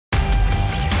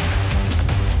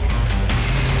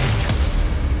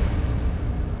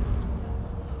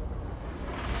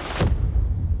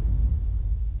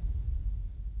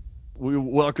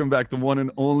welcome back the one and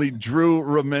only Drew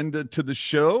Remenda to the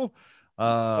show.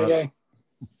 Okay.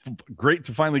 Great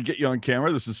to finally get you on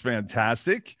camera. This is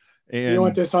fantastic. And you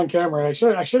want this on camera? I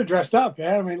should have dressed up.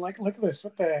 Yeah, I mean, look at this.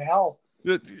 What the hell?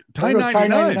 Tie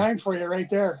 99 for you right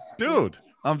there, dude.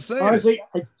 I'm saying, honestly,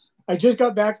 I just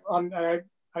got back on.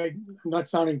 I'm not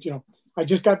sounding, I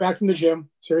just got back from the gym.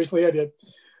 Seriously, I did.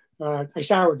 I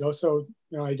showered though, so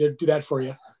I did do that for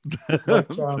you. But,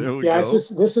 it's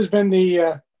just this has been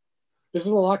this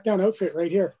is the lockdown outfit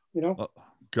right here.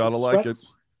 Gotta sweats. Like it.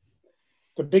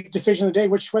 The big decision of the day: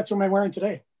 which sweats am I wearing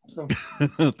today? So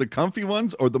the comfy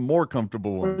ones or the more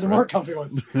comfortable ones? Or the more comfy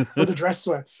ones, or the dress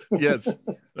sweats. Yes.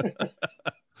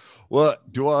 Well,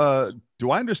 do I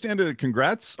understand it?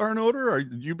 Congrats, Arnodder. Are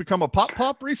you become a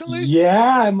pop recently?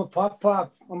 Yeah, I'm a pop.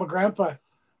 I'm a grandpa.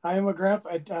 I am a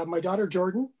grandpa. My daughter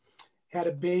Jordan had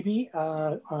a baby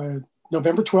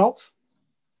November 12th.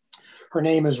 Her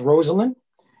name is Rosalind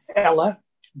Ella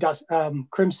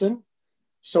Crimson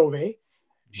Sauve.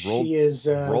 She is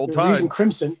the reason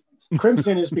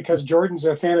Crimson is because Jordan's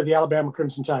a fan of the Alabama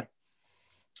Crimson Tide.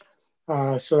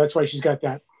 So that's why she's got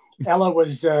that. Ella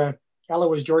was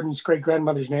Jordan's great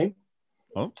grandmother's name.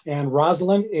 Oh. And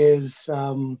Rosalind is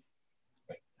one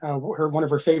of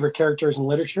her favorite characters in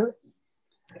literature.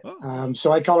 Oh.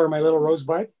 So I call her my little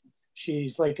rosebud.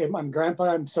 She's like, I'm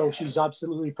grandpa, so she's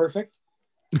absolutely perfect.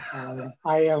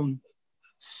 I am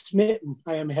smitten.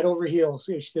 I am head over heels.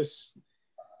 It's this,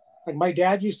 like my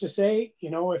dad used to say,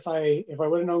 if I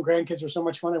would have known grandkids were so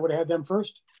much fun, I would have had them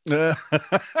first.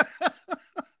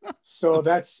 So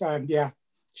that's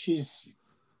she's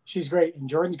great, and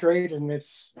Jordan's great, and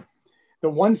it's the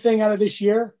one thing out of this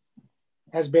year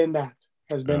has been my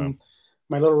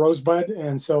little rosebud,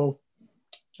 and so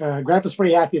Grandpa's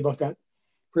pretty happy about that.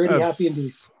 Pretty happy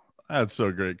indeed. That's so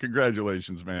great.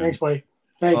 Congratulations, man. Thanks, buddy.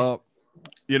 Thanks.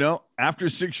 After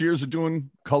 6 years of doing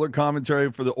color commentary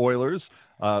for the Oilers,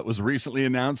 it was recently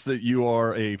announced that you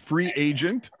are a free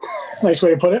agent. Nice way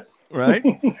to put it. Right.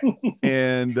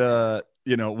 And,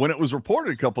 when it was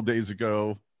reported a couple days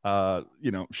ago,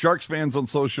 Sharks fans on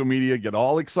social media get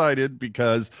all excited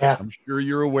because I'm sure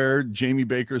you're aware Jamie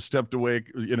Baker stepped away,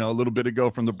 a little bit ago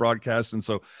from the broadcast. And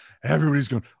so everybody's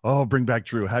going, oh, bring back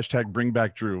Drew, #bring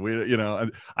back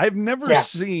Drew. I've never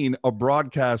seen a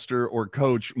broadcaster or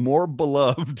coach more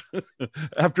beloved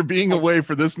after being away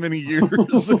for this many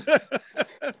years.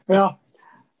 Well,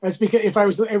 that's because if I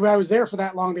was there for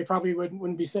that long, they probably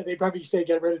wouldn't be said. They'd probably say,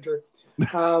 get rid of Drew.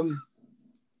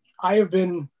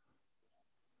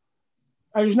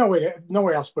 There's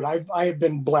nowhere else, but I have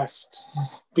been blessed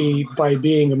by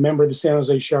being a member of the San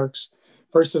Jose Sharks,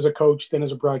 first as a coach, then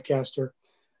as a broadcaster,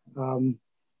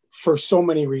 for so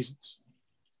many reasons.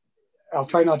 I'll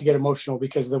try not to get emotional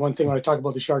because the one thing when I talk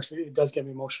about the Sharks, it does get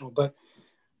me emotional. But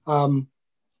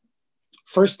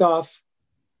first off,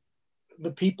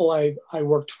 the people I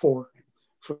worked for,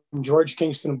 from George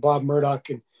Kingston and Bob Murdoch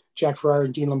and Jack Farrar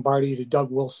and Dean Lombardi to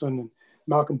Doug Wilson and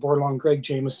Malcolm Bordelon, Greg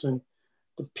Jameson,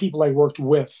 the people I worked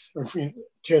with, the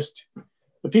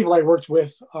people I worked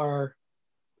with are,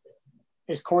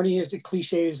 as corny as the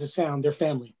cliche as it sounds, they're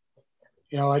family.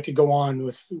 I could go on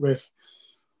with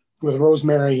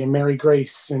Rosemary and Mary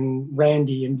Grace and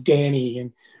Randy and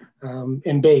Danny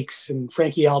and Bakes and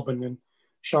Frankie Albin and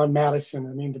Sean Madison.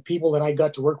 I mean, the people that I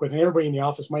got to work with, and everybody in the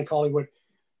office, Mike Hollywood,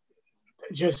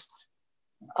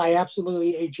 I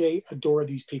absolutely, AJ, adore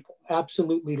these people.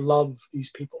 Absolutely love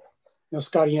these people.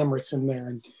 Scotty Emmert's in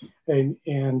there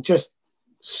and just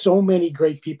so many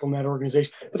great people in that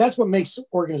organization. But that's what makes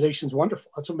organizations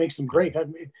wonderful. That's what makes them great.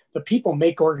 The people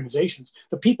make organizations.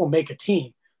 The people make a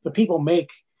team. The people make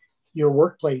your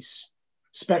workplace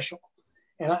special.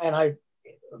 And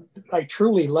I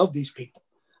truly love these people.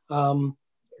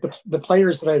 The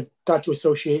players that I've got to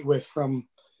associate with from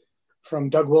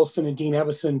Doug Wilson and Dean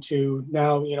Evison to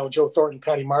now, Joe Thornton,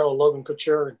 Patty Marleau, Logan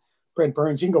Couture, and Brent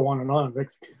Burns, you can go on and on. Like,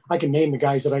 I can name the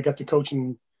guys that I got to coach,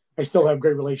 and I still have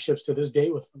great relationships to this day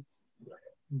with them.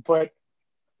 But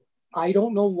I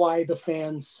don't know why the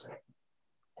fans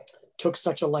took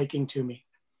such a liking to me.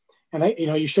 And I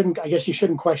guess you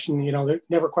shouldn't question,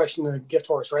 never question the gift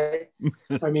horse, right?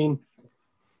 I mean,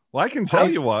 well, I can tell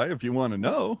you why, if you want to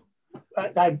know. I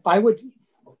don't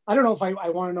know if I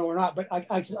want to know or not, but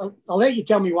I'll let you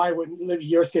tell me why I wouldn't live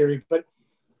your theory. But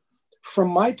from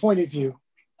my point of view,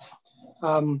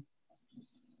 and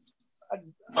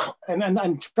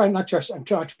I'm trying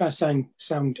to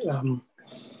sound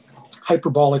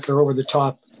hyperbolic or over the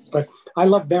top, but I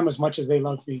love them as much as they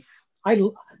love me.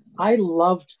 I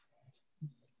loved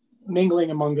mingling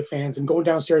among the fans and going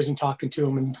downstairs and talking to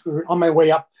them, and on my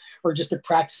way up or just at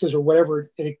practices or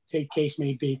whatever the case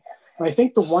may be. And I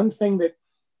think the one thing that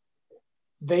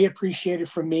they appreciated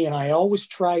from me, and I always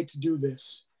tried to do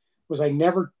this, was I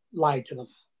never lied to them.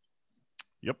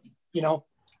 Yep. You know,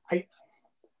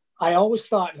 I always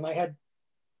thought, and I had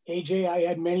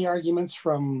many arguments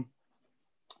from,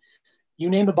 you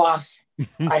name the boss,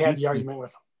 I had the argument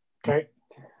with them. Okay.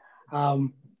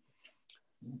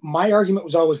 My argument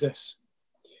was always this,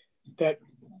 that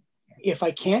if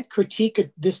I can't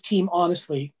critique this team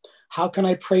honestly, how can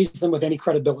I praise them with any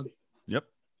credibility? Yep.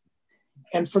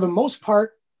 And for the most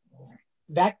part,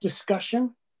 that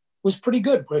discussion was pretty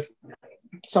good with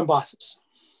some bosses.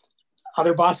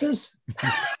 Other bosses,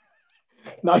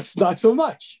 not so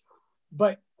much.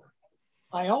 But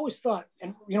I always thought,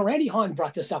 and Randy Hahn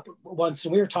brought this up once,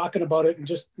 and we were talking about it, and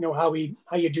just how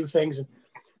you do things. And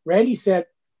Randy said,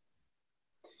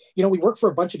 we work for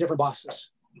a bunch of different bosses.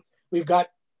 We've got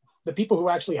the people who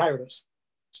actually hired us.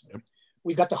 Yep.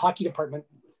 We've got the hockey department.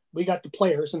 We got the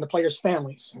players and the players'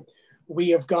 families. We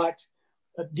have got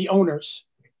the owners,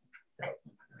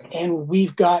 and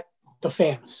we've got the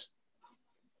fans.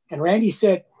 And Randy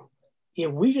said,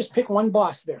 if we just pick one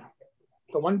boss there,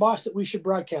 the one boss that we should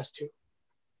broadcast to,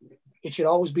 it should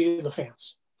always be the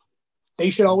fans. They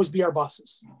should always be our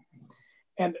bosses.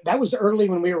 And that was early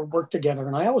when we worked together.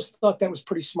 And I always thought that was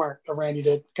pretty smart of Randy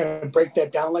to kind of break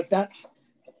that down like that.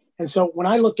 And so when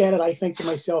I look at it, I think to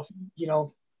myself,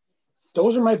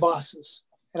 those are my bosses.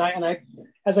 And I,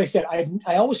 as I said,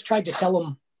 I always tried to tell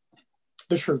them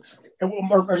the truth,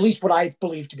 or at least what I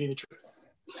believe to be the truth.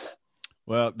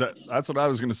 Well, that's what I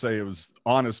was going to say. It was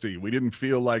honesty. We didn't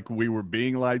feel like we were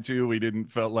being lied to. We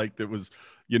didn't felt like that was,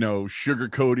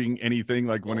 sugarcoating anything.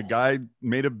 Like when a guy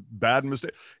made a bad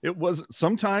mistake, it was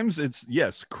sometimes it's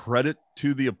credit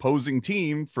to the opposing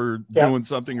team for doing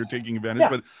something or taking advantage.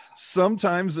 But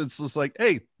sometimes it's just like,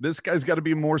 hey, this guy's got to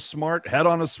be more smart, head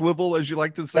on a swivel, as you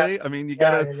like to say. I mean, you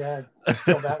gotta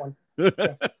steal that one.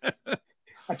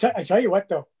 I tell you what,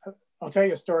 though, I'll tell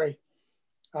you a story.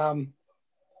 I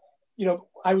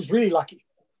was really lucky.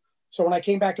 So when I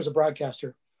came back as a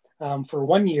broadcaster, for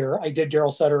 1 year, I did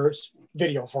Daryl Sutter's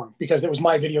video for him because it was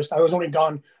my video. I was only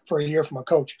gone for a year from a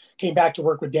coach, came back to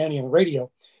work with Danny on the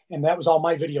radio, and that was all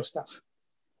my video stuff.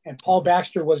 And Paul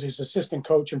Baxter was his assistant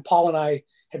coach, and Paul and I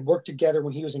had worked together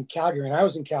when he was in Calgary and I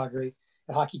was in Calgary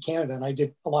at Hockey Canada, and I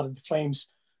did a lot of the Flames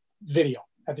video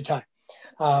at the time.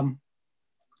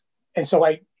 And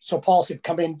so Paul said,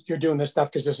 come in, you're doing this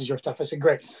stuff because this is your stuff. I said,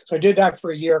 great. So I did that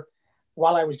for a year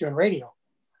while I was doing radio.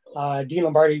 Dean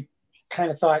Lombardi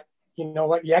kind of thought, you know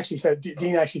what? He actually said,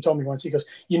 Dean actually told me once, he goes,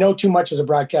 you know too much as a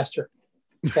broadcaster.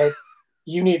 Okay.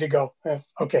 You need to go.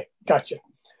 Okay. Gotcha.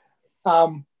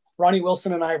 Ronnie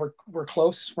Wilson and I were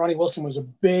close. Ronnie Wilson was a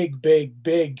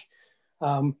big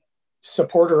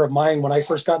supporter of mine when I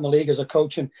first got in the league as a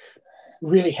coach, and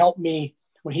really helped me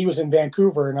when he was in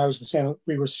Vancouver and I was in San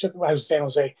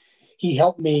Jose. He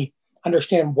helped me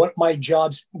understand what my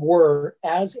jobs were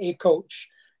as a coach,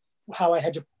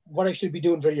 what I should be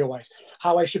doing video wise,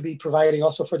 how I should be providing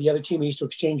also for the other team. We used to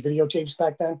exchange videotapes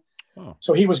back then. Oh.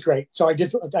 So he was great. So I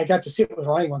got to sit with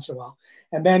Ronnie once in a while.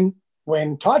 And then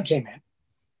when Todd came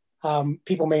in,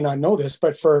 people may not know this,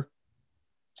 but for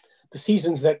the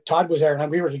seasons that Todd was there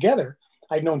and we were together,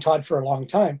 I'd known Todd for a long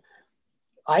time.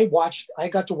 I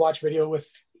got to watch video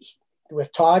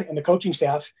with Todd and the coaching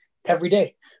staff every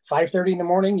day. 5:30 in the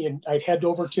morning, I'd head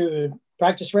over to the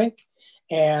practice rink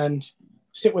and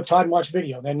sit with Todd and watch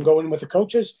video, then go in with the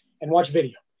coaches and watch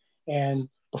video. And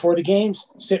before the games,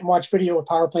 sit and watch video with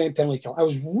power play and penalty kill. I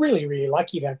was really, really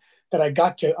lucky that I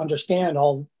got to understand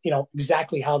all,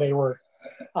 exactly how they were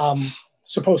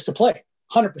supposed to play,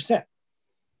 100%.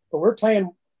 But we're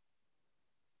playing,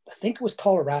 I think it was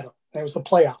Colorado. It was the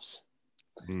playoffs.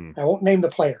 I won't name the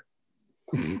player,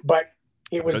 but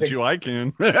it was. I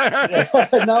can.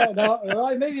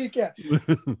 No, maybe you can.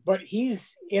 But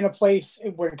he's in a place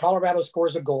where Colorado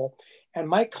scores a goal, and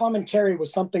my commentary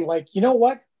was something like, you know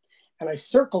what? And I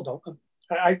circled him.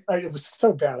 It was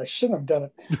so bad. I shouldn't have done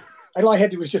it. All I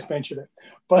had to do was just mention it,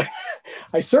 but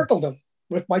I circled him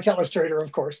with my telestrator,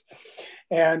 of course,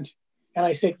 and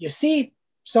I said, you see,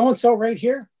 so and so right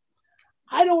here.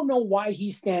 I don't know why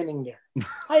he's standing there.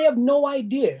 I have no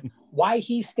idea why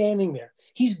he's standing there.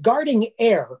 He's guarding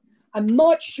air. I'm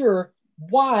not sure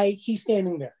why he's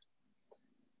standing there.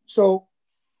 So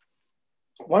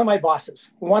one of my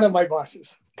bosses,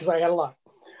 because I had a lot,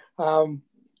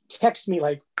 text me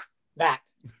like that,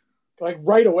 like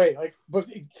right away. But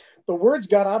the words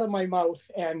got out of my mouth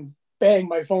and bang,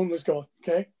 my phone was going,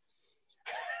 okay?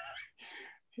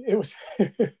 It was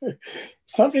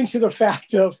something to the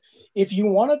fact of, if you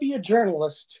want to be a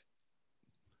journalist,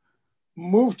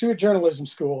 move to a journalism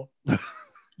school.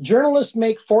 Journalists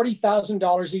make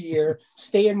 $40,000 a year,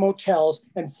 stay in motels,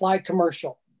 and fly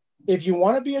commercial. If you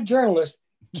want to be a journalist,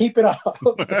 keep it up.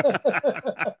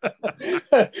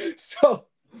 so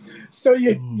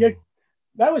you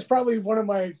that was probably one of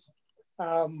my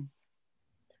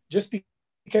just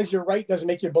because you're right doesn't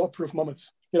make you bulletproof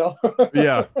moments, you know.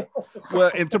 Yeah.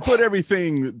 Well, and to put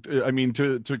everything, I mean,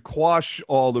 to quash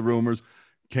all the rumors,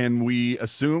 can we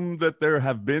assume that there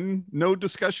have been no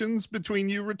discussions between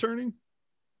you returning?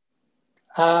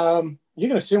 You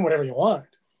can assume whatever you want.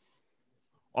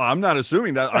 Well, I'm not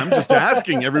assuming that. I'm just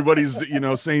asking. Everybody's,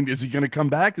 saying, is he going to come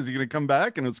back? Is he going to come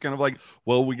back? And it's kind of like,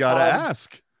 well, we got to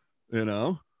ask,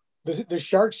 The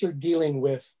Sharks are dealing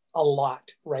with a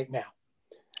lot right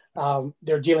now.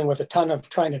 They're dealing with a ton of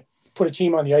trying to put a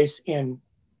team on the ice in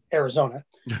Arizona.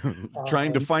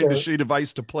 Trying to find a sheet of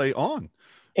ice to play on.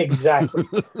 Exactly.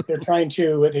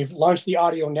 They've launched the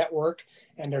audio network,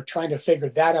 and they're trying to figure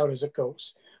that out as it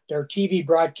goes. Their TV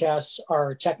broadcasts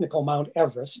are technical Mount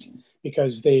Everest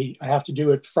because they have to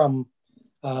do it from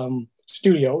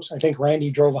studios. I think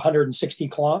Randy drove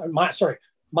 160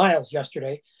 miles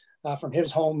yesterday from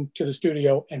his home to the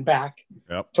studio and back.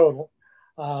 Yep. Total.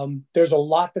 There's a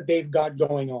lot that they've got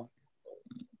going on.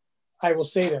 I will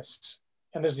say this,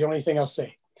 and this is the only thing I'll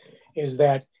say, is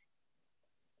that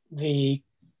if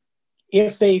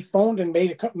they phoned and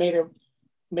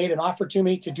made an offer to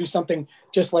me to do something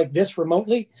just like this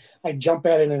remotely, I'd jump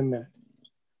at it in a minute.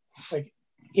 Like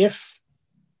if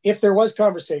there was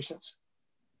conversations,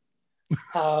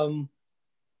 I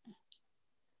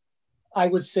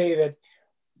would say that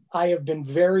I have been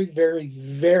very, very,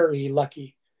 very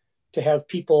lucky to have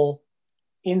people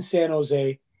in San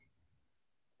Jose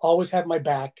always have my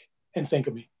back and think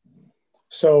of me.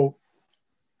 So,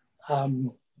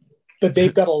 but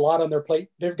they've got a lot on their plate.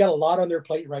 They've got a lot on their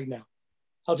plate right now.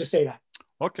 I'll just say that.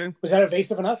 Okay. Was that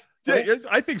evasive enough? Yeah,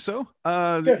 I think so.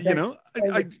 Good,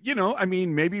 I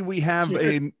mean, maybe we have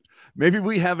another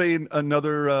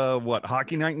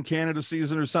hockey night in Canada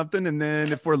season or something, and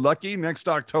then if we're lucky, next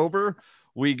October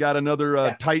we got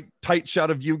another tight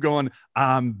shot of you going,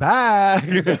 "I'm back."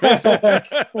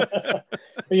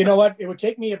 You know what? It would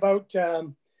take me about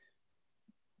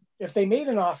if they made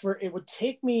an offer, it would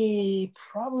take me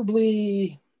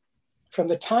probably from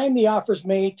the time the offer's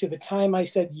made to the time I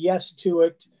said yes to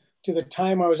it, to the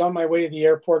time I was on my way to the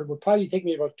airport, it would probably take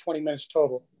me about 20 minutes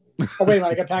total. Oh, wait,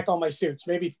 I got to pack all my suits,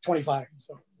 maybe 25.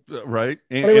 So right.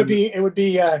 But it would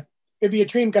be a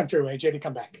dream come true, AJ, to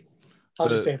come back. I'll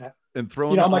just say that. And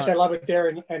throw how much I love it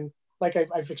there, and like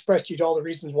I've expressed to you all the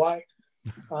reasons why.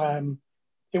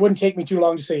 It wouldn't take me too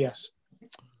long to say yes.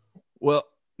 Well,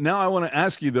 now I want to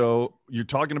ask you, though, you're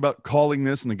talking about calling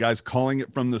this and the guys calling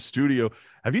it from the studio.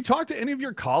 Have you talked to any of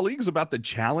your colleagues about the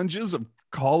challenges of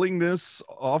calling this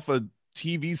off a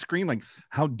TV screen? Like,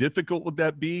 how difficult would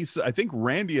that be? So I think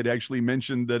Randy had actually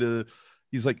mentioned that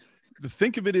he's like,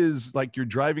 think of it as like you're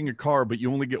driving a car, but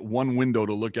you only get one window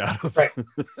to look out of. Right.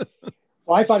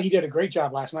 Well, I thought he did a great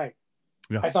job last night.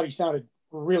 Yeah. I thought he sounded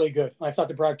really good. I thought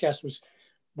the broadcast was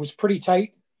pretty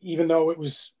tight, even though it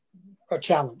was a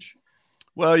challenge.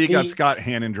 Well, you got Scott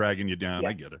Hannon dragging you down. Yeah,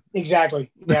 I get it. Exactly.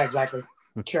 Yeah, exactly.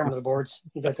 Chairman of the boards.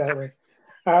 You got that right.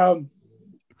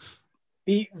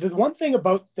 The one thing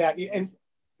about that, and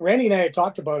Randy and I had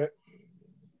talked about it.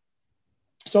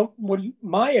 So when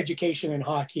my education in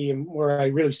hockey and where I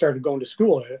really started going to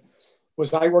school at it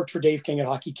was I worked for Dave King at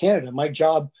Hockey Canada. My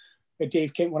job at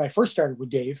Dave King, when I first started with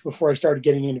Dave, before I started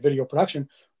getting into video production,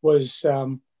 was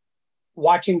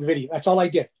watching video. That's all I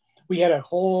did. We had a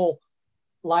whole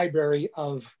library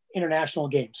of international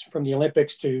games, from the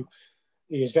Olympics to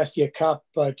the Izvestia Cup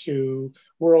to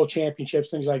World Championships,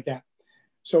 things like that.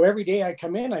 So every day I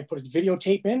come in, I put a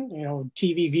videotape in,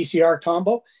 TV VCR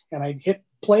combo, and I'd hit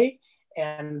play,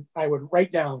 and I would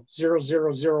write down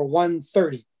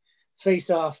 0-0-0-1-30,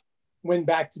 face off, win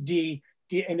back to D,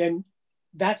 and then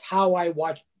that's how I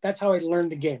watched. That's how I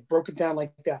learned the game. Broke it down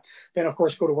like that. Then, of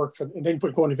course, go to work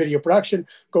go into video production,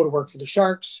 go to work for the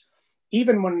Sharks.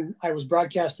 Even when I was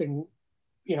broadcasting,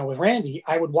 with Randy,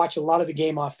 I would watch a lot of the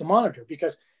game off the monitor,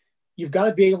 because you've got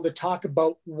to be able to talk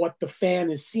about what the fan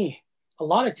is seeing. A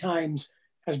lot of times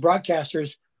as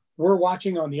broadcasters, we're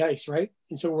watching on the ice, right?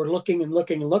 And so we're looking and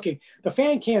looking and looking. The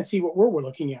fan can't see what we're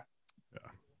looking at. Yeah.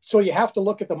 So you have to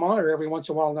look at the monitor every once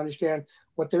in a while and understand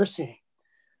what they're seeing.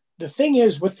 The thing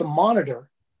is, with the monitor,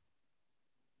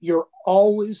 you're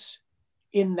always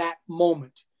in that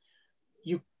moment.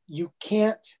 You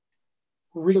can't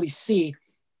really see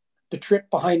the trip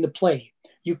behind the play.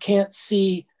 You can't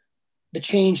see the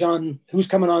change on who's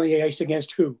coming on the ice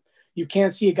against who. You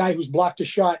can't see a guy who's blocked a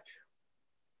shot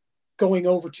going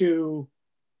over to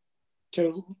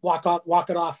to walk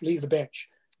it off, leave the bench.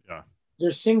 Yeah.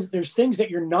 There's things that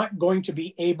you're not going to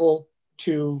be able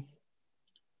to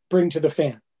bring to the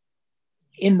fan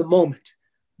in the moment.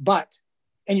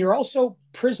 And you're also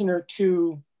prisoner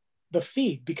to the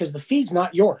feed, because the feed's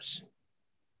not yours.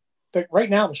 But right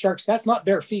now, the Sharks, that's not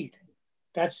their feed.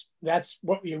 That's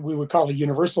what we would call a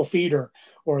universal feed or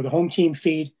the home team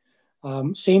feed.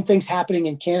 Same thing's happening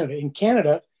in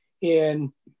Canada.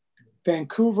 In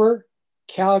Vancouver,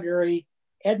 Calgary,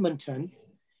 Edmonton,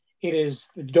 it is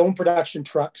the Dome production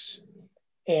trucks,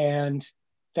 and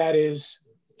that is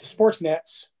the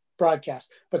Sportsnet's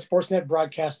broadcast. But Sportsnet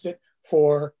broadcasts it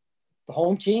for the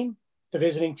home team, the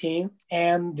visiting team,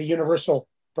 and the universal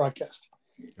broadcast.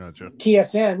 Gotcha.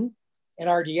 TSN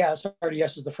and RDS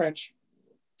is the French.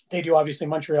 They do obviously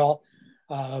Montreal,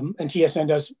 and TSN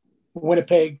does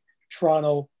Winnipeg,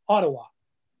 Toronto, Ottawa.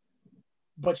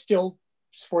 But still,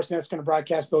 Sportsnet's going to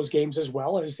broadcast those games as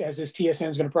well as is TSN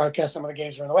is going to broadcast some of the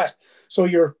games around the West. So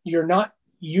you're not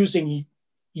using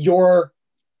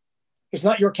it's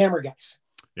not your camera guys.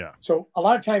 Yeah. So a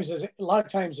lot of times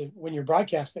when you're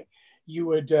broadcasting, you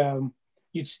would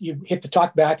you hit the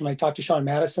talk back, and I talk to Sean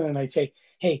Madison and I'd say,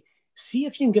 hey, see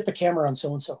if you can get the camera on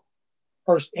so and so,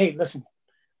 or hey, listen,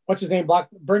 what's his name?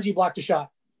 Bernsey blocked a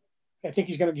shot. I think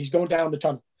he's going down the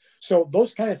tunnel. So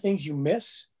those kind of things you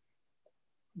miss.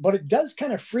 But it does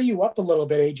kind of free you up a little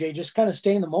bit, AJ. Just kind of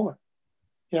stay in the moment.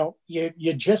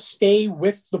 You just stay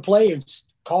with the play and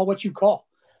call what you call,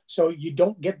 so you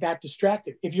don't get that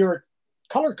distracted. If you're a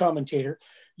color commentator,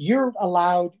 you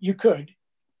could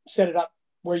set it up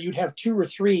where you'd have 2 or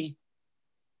 3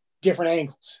 different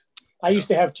angles. I used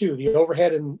to have 2, the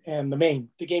overhead and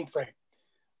the game frame.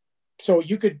 So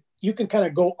you can kind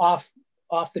of go off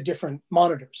the different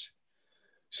monitors.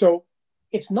 So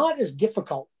it's not as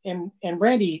difficult. And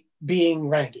Randy, being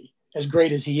Randy, as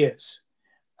great as he is,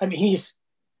 I mean,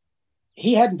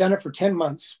 he hadn't done it for 10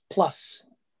 months plus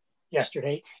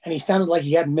yesterday, and he sounded like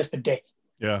he hadn't missed a day.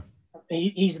 Yeah.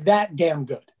 He's that damn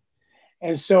good.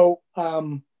 And so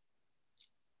I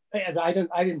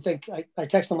didn't think, I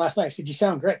texted him last night. I said, you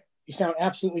sound great. You sound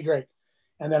absolutely great.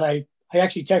 And then I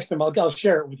actually texted him, I'll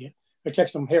share it with you. I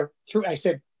texted him I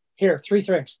said, 3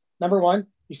 things. Number 1,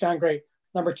 you sound great.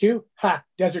 Number 2,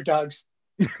 desert dogs,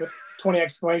 with 20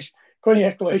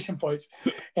 exclamation points.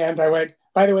 And I went,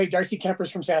 by the way, Darcy Kemper's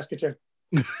from Saskatoon.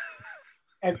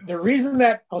 And the reason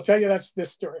that I'll tell you that's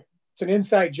this story. It's an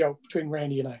inside joke between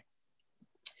Randy and I.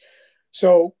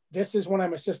 So this is when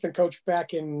I'm assistant coach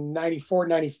back in 94,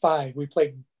 95. We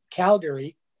played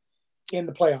Calgary in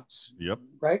the playoffs. Yep.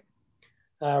 Right?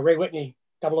 Ray Whitney,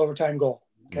 double overtime goal.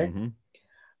 Okay. Mm-hmm.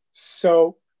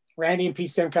 So Randy and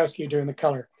Pete Stemkowski are doing the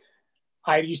color.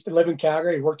 I used to live in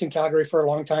Calgary, worked in Calgary for a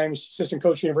long time, assistant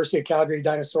coach, University of Calgary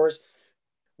Dinosaurs,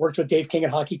 worked with Dave King at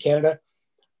Hockey Canada.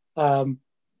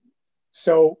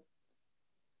 So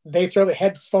they throw the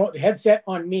headset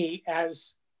on me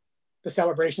as the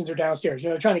celebrations are downstairs.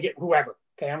 They're trying to get whoever.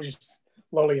 Okay, I'm just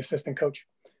lowly assistant coach,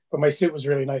 but my suit was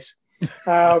really nice.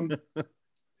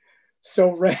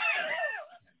 So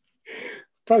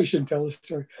probably shouldn't tell this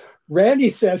story. Randy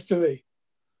says to me,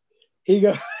 he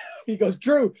goes,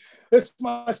 Drew, this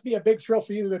must be a big thrill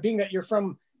for you, being that you're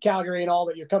from Calgary and all,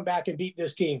 that you come back and beat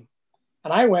this team.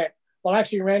 And I went, well,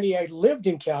 actually, Randy, I lived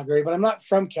in Calgary, but I'm not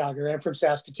from Calgary. I'm from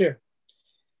Saskatoon.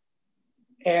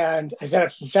 And I said, I'm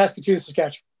from Saskatoon,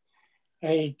 Saskatchewan.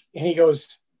 And he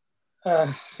goes,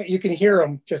 you can hear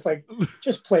him just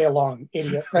play along,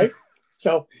 idiot, right?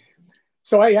 So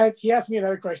he asked me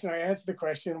another question. I answered the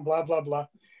question, blah, blah, blah.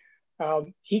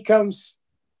 He comes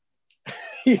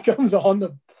on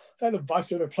the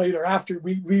bus or the plane, or after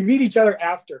we meet each other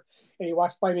after, and he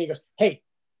walks by me and he goes, hey,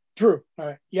 Drew.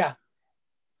 Yeah.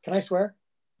 Can I swear?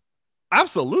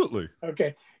 Absolutely.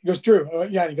 Okay. He goes, Drew.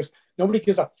 Yeah. And he goes, nobody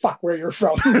gives a fuck where you're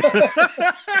from.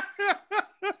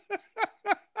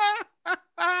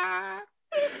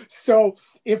 So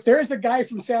if there's a guy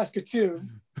from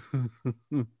Saskatoon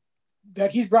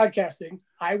that he's broadcasting,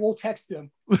 I will text him,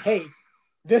 hey,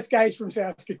 this guy's from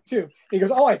Saskatoon. He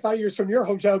goes, oh, I thought you were from your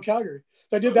hometown, Calgary.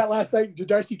 So I did that last night to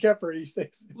Darcy Kemper. He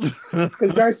says,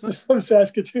 because Darcy's from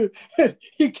Saskatoon. And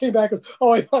he came back and goes,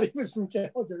 oh, I thought he was from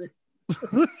Calgary.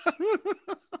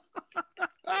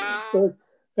 But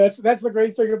that's the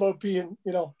great thing about being,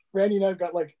 Randy and I've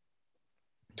got like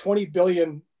 20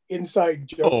 billion inside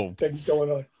joke things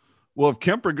going on. Well, if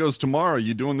Kemper goes tomorrow,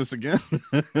 you doing this again?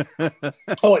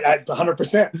 Oh, 100%.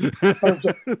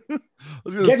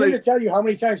 100%. Get him to tell you how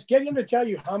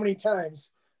many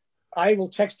times I will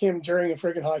text him during a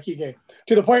friggin' hockey game,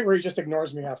 to the point where he just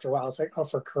ignores me after a while. It's like, oh,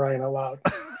 for crying out loud.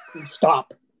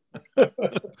 Stop.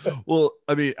 Well,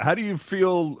 I mean, how do you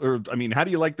feel, or I mean, how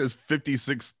do you like this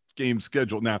 56 game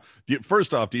schedule? Now,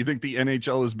 first off, do you think the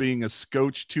NHL is being a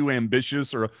scotch too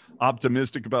ambitious or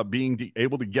optimistic about being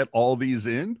able to get all these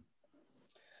in?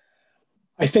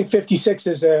 I think 56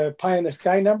 is a pie in the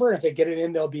sky number. And if they get it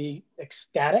in, they'll be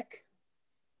ecstatic.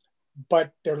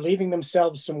 But they're leaving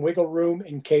themselves some wiggle room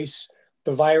in case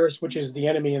the virus, which is the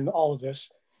enemy in all of this,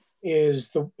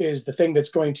 is the thing that's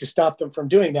going to stop them from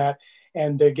doing that.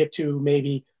 And they get to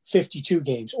maybe 52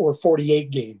 games or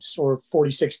 48 games or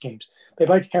 46 games. They'd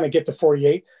like to kind of get to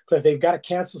 48, but if they've got to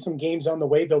cancel some games on the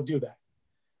way, they'll do that.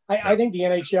 I think the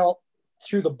NHL,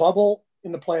 through the bubble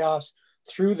in the playoffs,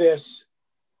 through this,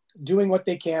 doing what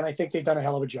they can, I think they've done a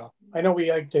hell of a job. I know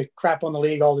we like to crap on the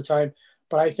league all the time,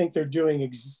 but I think they're doing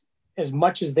as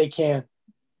much as they can.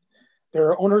 There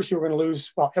are owners who are going to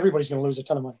lose. Well, everybody's going to lose a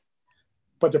ton of money,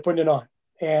 but they're putting it on.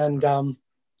 And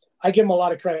I give them a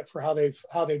lot of credit for how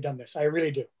they've done this. I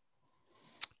really do.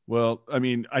 Well, I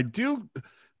mean, I do.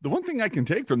 The one thing I can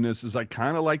take from this is I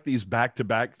kind of like these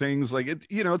back-to-back things. Like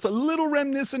it's a little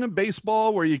reminiscent of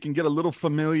baseball where you can get a little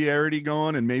familiarity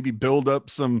going and maybe build up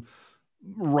some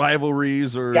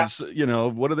rivalries or,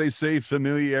 what do they say?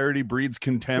 Familiarity breeds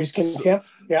contempt.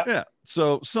 Yeah.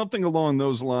 So something along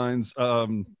those lines.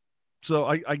 So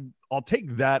I'll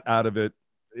take that out of it,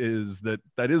 is that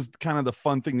is kind of the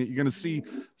fun thing that you're going to see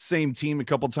same team a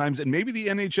couple times. And maybe the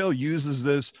NHL uses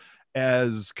this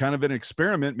as kind of an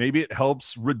experiment. Maybe it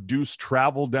helps reduce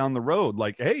travel down the road.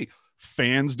 Like, hey,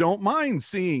 fans don't mind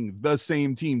seeing the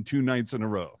same team 2 nights in a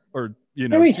row, or, how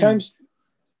many times.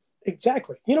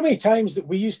 Exactly. You know how many times that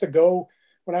we used to go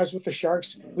when I was with the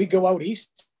Sharks, we go out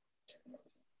east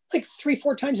like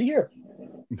 3-4 times a year.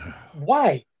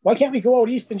 Why? Why can't we go out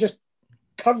east and just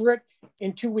cover it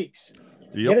in 2 weeks?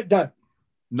 Yep. Get it done.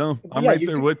 No, I'm right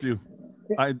there with you.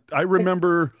 I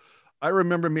remember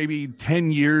maybe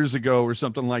 10 years ago or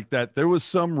something like that, there was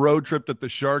some road trip that the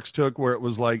Sharks took where it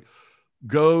was like,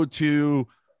 go to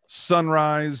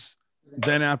Sunrise.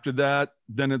 Then after that,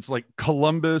 then it's like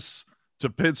Columbus to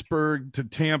Pittsburgh to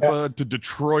Tampa to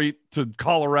Detroit to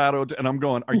Colorado. And I'm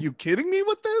going, are you kidding me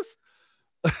with this?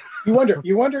 You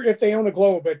wonder if they own a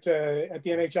Globe at the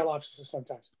NHL offices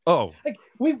sometimes. Oh, like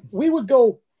we would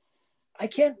go.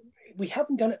 We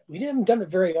haven't done it. We didn't done it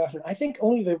very often. I think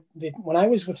only when I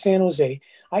was with San Jose,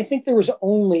 I think there was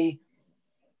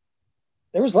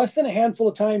less than a handful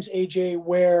of times, AJ,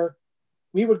 where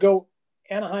we would go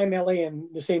Anaheim, LA in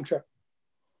the same trip.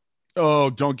 Oh,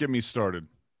 don't get me started.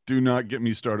 Do not get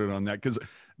me started on that, because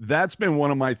that's been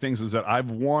one of my things, is that I've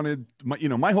wanted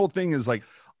my whole thing is like,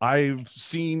 I've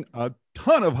seen a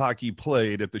ton of hockey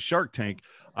played at the Shark Tank.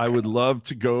 I would love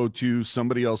to go to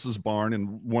somebody else's barn.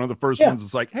 And one of the first ones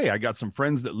is like, hey, I got some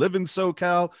friends that live in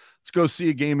SoCal. Let's go see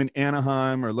a game in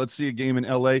Anaheim, or let's see a game in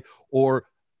LA. Or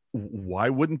why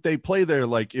wouldn't they play there?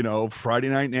 Like, Friday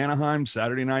night in Anaheim,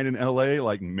 Saturday night in LA,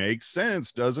 like, makes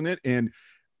sense, doesn't it? And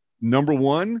number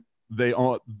one, they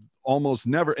almost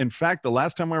never. In fact, the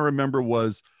last time I remember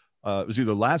was it was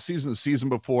either last season or the season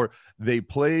before, they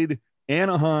played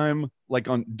Anaheim like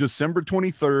on December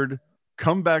 23rd,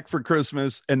 come back for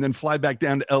Christmas, and then fly back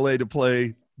down to LA to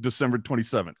play December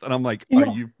 27th. And I'm like, are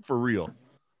you for real?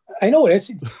 I know it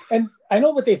is. And I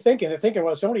know what they're thinking. They're thinking,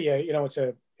 well, it's only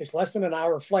it's less than an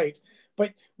hour flight,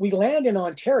 but we land in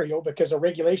Ontario because of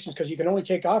regulations, because you can only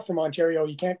take off from Ontario.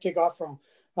 You can't take off from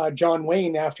John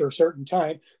Wayne after a certain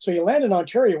time. So you land in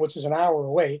Ontario, which is an hour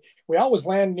away. We always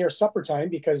land near supper time,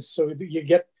 because so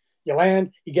you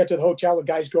land, you get to the hotel, the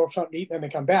guys go up front and eat, and then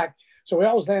they come back. So we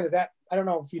always land at that. I don't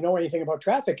know if you know anything about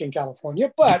traffic in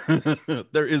California, but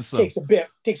there is some. takes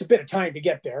a bit of time to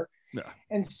get there. Yeah.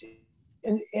 And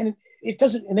it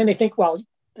doesn't, and then they think, well,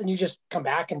 then you just come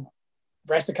back and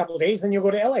rest a couple of days, then you'll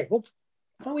go to LA. Well,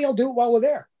 why don't we all do it while we're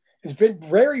there? It's been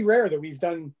very rare that we've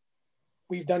done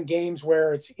games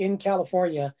where it's in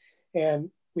California, and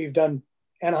we've done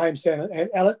Anaheim,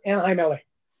 LA.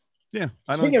 Yeah.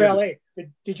 Speaking of LA,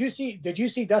 did you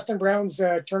see Dustin Brown's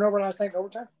turnover last night in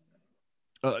overtime?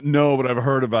 No, but I've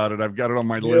heard about it. I've got it on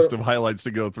my list of highlights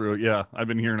to go through. Yeah, I've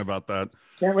been hearing about that.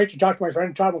 Can't wait to talk to my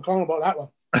friend Todd McClellan about that one.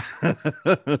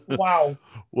 Wow.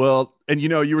 Well, and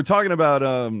you were talking about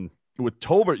with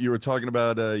Tolbert, you were talking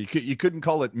about you couldn't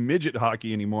call it midget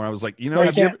hockey anymore. I was like,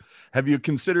 have you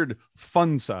considered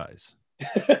fun size?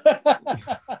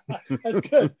 That's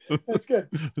good.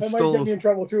 That might get me in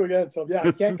trouble too again. So yeah,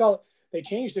 I can't call it. They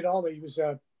changed it all. It was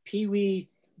Pee-wee,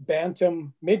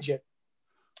 Bantam, midget,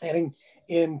 and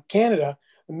in Canada,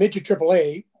 the midget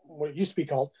AAA, what it used to be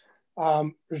called,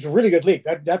 it was a really good league.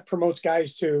 That promotes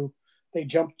guys to, they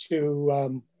jump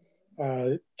to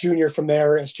junior from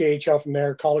there, SJHL from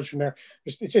there, college from there.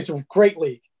 It's a great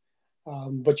league.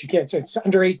 But you can't. It's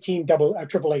under 18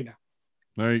 triple A now.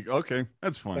 Okay,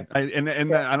 that's fine.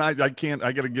 I can't.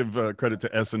 I got to give credit to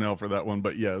SNL for that one.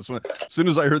 But yeah, as soon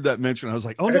as I heard that mention, I was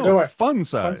like, oh no, fun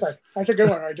size. That's a good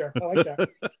one right there. I like that.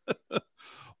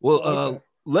 Well,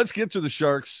 let's get to the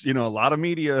Sharks. You know, a lot of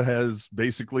media has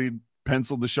basically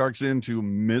penciled the Sharks in to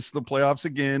miss the playoffs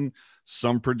again.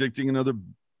 Some predicting another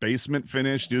basement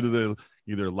finish due to the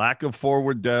either lack of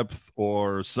forward depth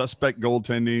or suspect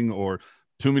goaltending or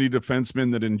too many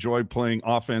defensemen that enjoy playing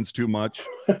offense too much.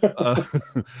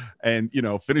 And, you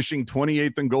know, finishing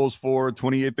 28th in goals for,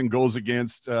 28th in goals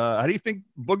against. How do you think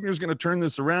Boughner's going to turn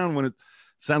this around when it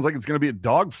sounds like it's going to be a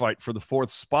dogfight for the 4th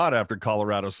spot after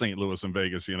Colorado, St. Louis, and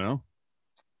Vegas, you know?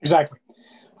 Exactly.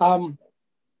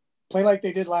 Play like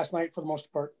they did last night for the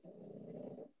most part.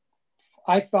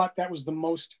 I thought that was the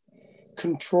most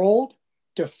controlled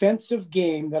defensive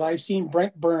game that I've seen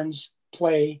Brent Burns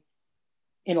play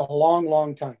in a long,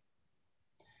 long time.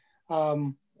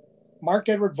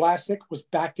 Marc-Edouard Vlasic was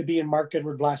back to being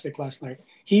Marc-Edouard Vlasic last night.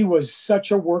 He was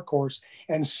such a workhorse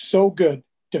and so good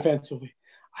defensively.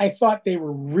 I thought they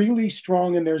were really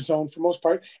strong in their zone for the most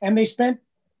part, and they spent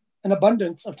an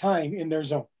abundance of time in their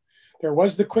zone. There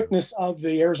was the quickness of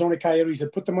the Arizona Coyotes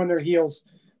that put them on their heels.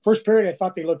 First period, I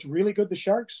thought they looked really good, the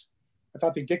Sharks. I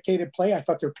thought they dictated play. I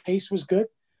thought their pace was good.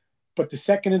 But the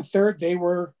second and third, they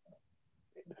were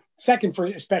second for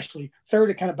especially. Third,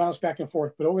 it kind of bounced back and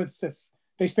forth. But over the fifth,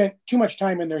 they spent too much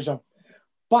time in their zone.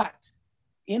 But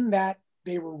in that,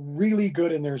 they were really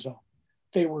good in their zone.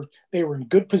 They were in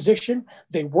good position.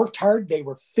 They worked hard. They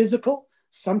were physical.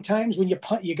 Sometimes when you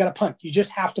punt, you got to punt. You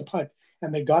just have to punt.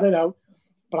 And they got it out.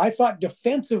 But I thought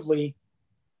defensively,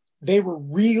 they were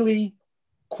really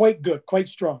quite good, quite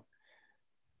strong.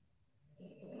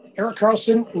 Erik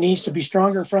Karlsson needs to be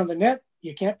stronger in front of the net.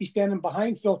 You can't be standing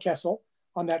behind Phil Kessel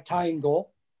on that tying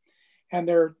goal. And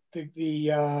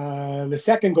the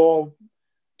second goal,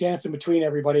 dancing between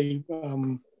everybody.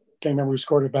 Can't remember who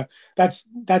scored it, but that's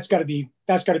got to be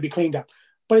cleaned up.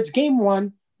 But it's game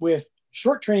one with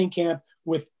short training camp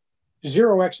with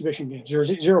 0 exhibition games,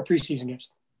 zero preseason games.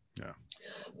 Yeah.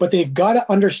 But they've got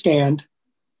to understand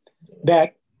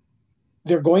that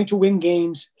they're going to win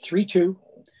games 3-2.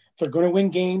 They're going to win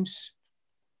games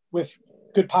with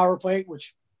good power play,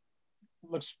 which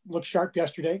looks sharp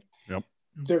yesterday. Yep.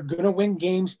 They're going to win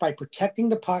games by protecting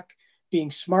the puck, being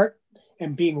smart,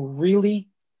 and being really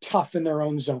tough in their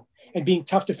own zone and being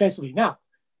tough defensively. Now,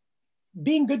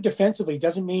 being good defensively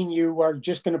doesn't mean you are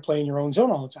just going to play in your own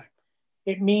zone all the time.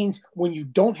 It means when you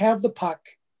don't have the puck,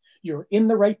 you're in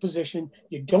the right position,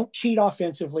 you don't cheat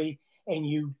offensively, and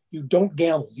you don't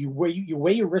gamble. You weigh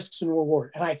your risks and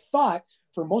reward. And I thought,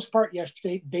 for most part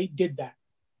yesterday, they did that.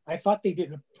 I thought they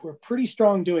were pretty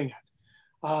strong doing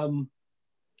it.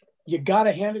 You got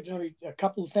to hand it to a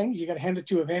couple of things. You got to hand it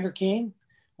to Evander Kane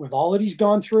with all that he's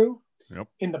gone through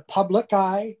in the public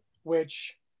eye,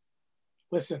 which,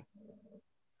 listen,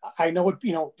 I know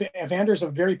it, Evander's a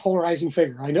very polarizing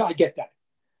figure. I know, I get that.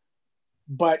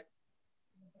 But,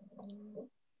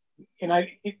 and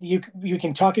you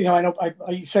can talk, I know, I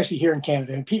especially here in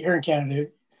Canada, and here in Canada,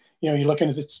 you're looking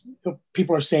at this,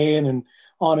 people are saying and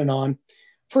on and on.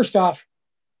 First off,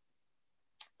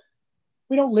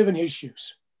 we don't live in his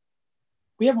shoes.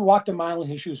 We haven't walked a mile in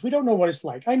his shoes. We don't know what it's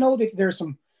like. I know that there's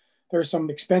some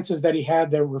expenses that he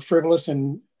had that were frivolous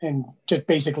and just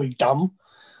basically dumb.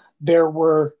 There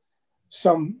were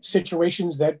some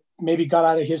situations that maybe got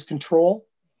out of his control.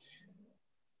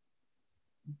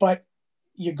 But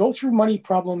you go through money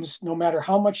problems no matter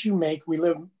how much you make. We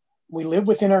live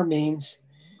within our means.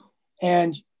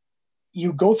 And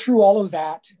you go through all of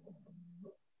that,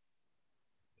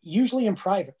 usually in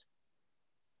private.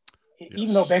 Yes.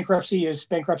 Even though bankruptcy is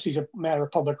a matter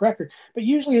of public record, but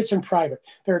usually it's in private.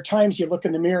 There are times you look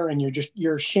in the mirror and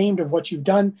you're ashamed of what you've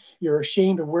done. You're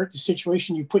ashamed of the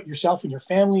situation you put yourself and your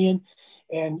family in,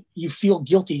 and you feel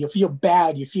guilty. You feel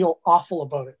bad. You feel awful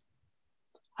about it.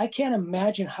 I can't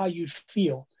imagine how you'd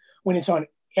feel when it's on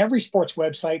every sports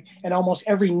website and almost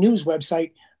every news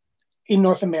website in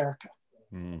North America.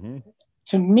 Mm-hmm.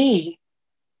 To me,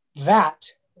 that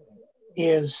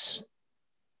is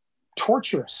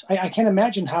torturous. I can't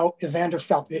imagine how Evander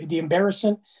felt, the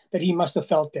embarrassment that he must have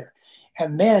felt there.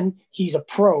 And then he's a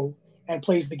pro and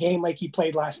plays the game like he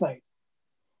played last night.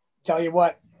 Tell you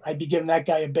what, I'd be giving that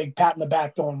guy a big pat in the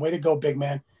back going, way to go, big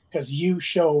man, because you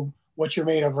showed what you're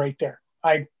made of right there.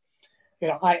 I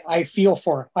feel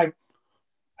for him.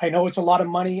 I know it's a lot of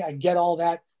money. I get all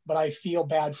that, but I feel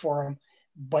bad for him.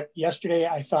 But yesterday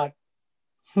I thought,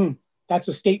 that's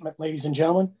a statement, ladies and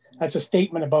gentlemen. that's a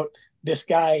statement about this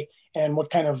guy and what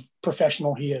kind of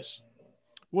professional he is.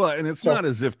 Well, and it's not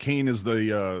as if Kane is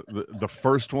the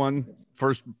first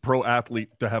pro athlete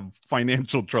to have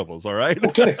financial troubles. All right.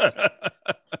 Okay.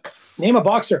 Name a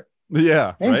boxer.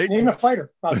 Yeah. Name a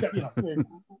fighter.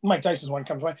 Mike Tyson's one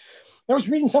comes to mind. I was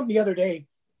reading something the other day.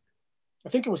 I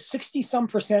think it was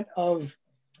 60% of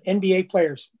NBA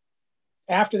players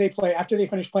after they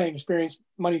finish playing experience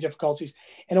money difficulties,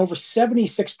 and over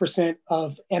 76%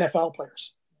 of NFL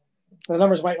players. The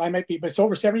numbers might be, but it's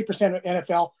over 70% of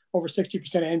NFL, over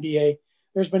 60% of NBA.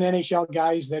 There's been NHL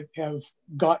guys that have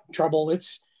got in trouble.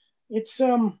 It's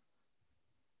more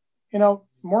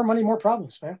money, more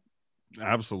problems, man.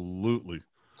 Absolutely.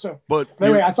 So, but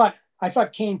anyway, I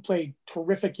thought Kane played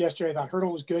terrific yesterday. I thought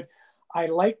Hurdle was good. I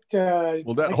liked that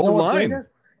whole Noah line. Grador.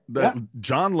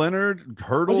 John Leonard,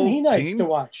 Hurdle. Wasn't he nice Kane? to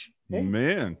watch?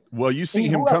 Man, well, you see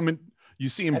him coming. You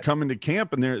see him coming to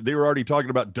camp, and they were already talking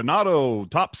about Donato,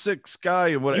 top 6 guy,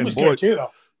 and what. He was good too,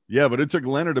 though. Yeah, but it took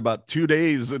Leonard about 2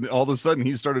 days, and all of a sudden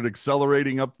he started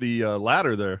accelerating up the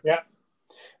ladder there. Yeah.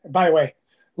 By the way,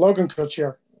 Logan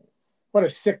Couture, what a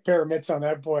sick pair of mitts on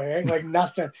that boy. Eh? Like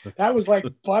nothing. That was like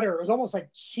butter. It was almost like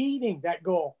cheating, that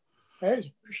goal.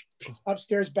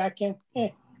 Upstairs, back in.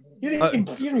 You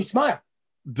didn't even smile.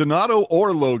 Donato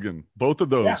or Logan, both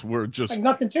of those were just like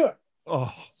nothing to it.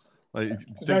 Oh, I think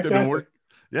they've been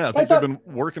I think they've been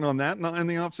working on that in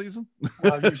the off season.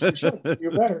 You should.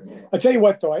 You're better. I tell you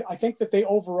what, though, I think that they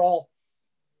overall,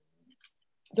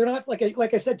 they're not like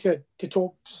I said to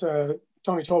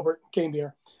Tony Tolbert came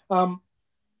here.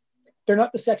 They're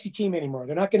not the sexy team anymore.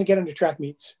 They're not going to get into track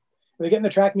meets. When they get in the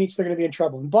track meets, they're going to be in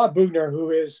trouble. And Bob Bugner, who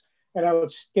is an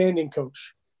outstanding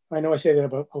coach, I know I say that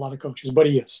about a lot of coaches, but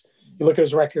he is. You look at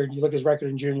his record. You look at his record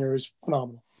in junior; is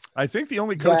phenomenal. I think the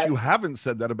only coach you haven't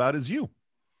said that about is you.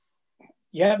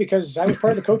 Yeah, because I was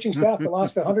part of the coaching staff that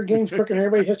lost 100 games quicker than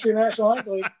everybody history in the National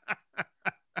Hockey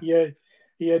League.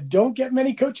 You don't get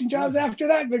many coaching jobs after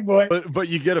that, big boy. But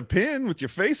you get a pin with your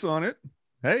face on it.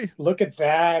 Hey, look at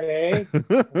that, eh?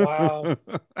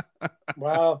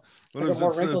 Wow. I got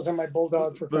more wrinkles in my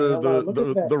bulldog for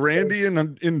the Randy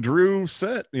and Drew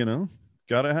set.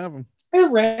 Gotta have them.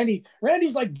 And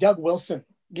Randy's like Doug Wilson.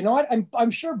 You know what?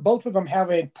 I'm sure both of them have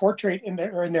a portrait in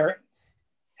their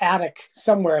attic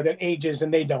somewhere that ages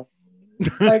and they don't.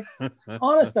 Like,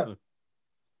 honest them.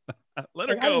 Let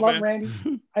it go, man. Randy.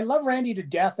 I love Randy to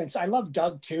death, and I love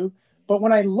Doug too. But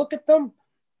when I look at them,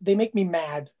 they make me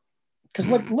mad. Because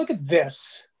look at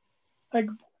this. Like,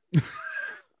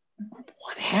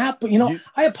 what happened?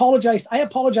 I apologize. I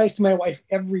apologize to my wife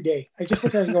every day. I just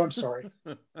look at her and go, "I'm sorry.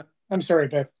 I'm sorry,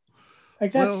 babe."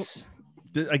 Like that's.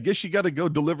 Well, I guess you got to go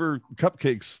deliver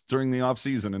cupcakes during the off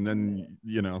season, and then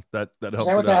that helps. Is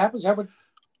that what that happens?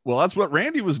 Well, that's what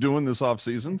Randy was doing this off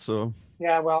season. So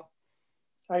yeah, well,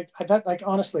 I thought, like,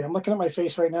 honestly, I'm looking at my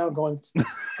face right now and going,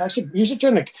 you should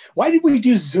turn why did we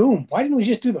do Zoom? Why didn't we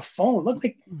just do the phone? Look,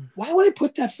 like, why would I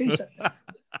put that face on?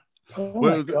 Oh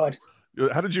my God.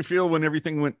 How did you feel when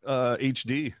everything went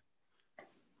HD?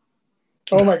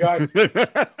 Oh my God. Do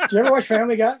you ever watch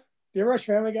Family Guy?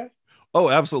 Oh,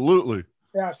 absolutely.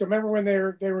 Yeah. So remember when they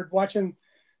were watching,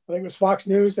 I think it was Fox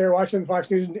News. They were watching Fox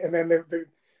News, and then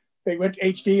they went to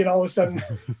HD, and all of a sudden,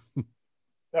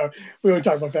 no, we won't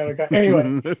talk about that. Okay.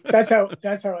 Anyway, that's how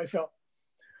I felt.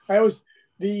 I was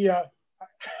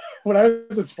when I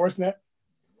was at Sportsnet.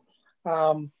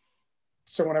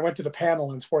 So when I went to the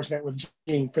panel in Sportsnet with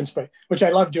Gene Principe, which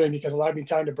I love doing because it allowed me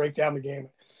time to break down the game,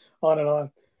 on and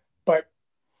on. But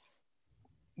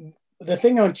the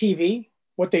thing on TV,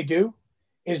 what they do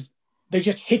is they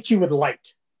just hit you with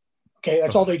light. Okay,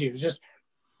 that's all they do. It's just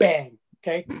bang.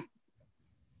 Okay.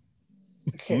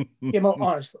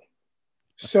 Honestly.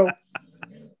 So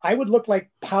I would look like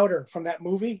Powder from that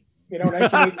movie,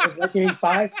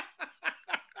 1985.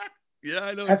 Yeah,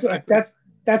 I know.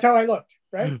 That's how I looked,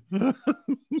 right?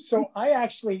 So I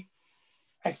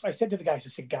said to the guys, I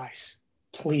said, guys,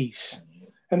 please.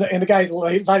 And the guy,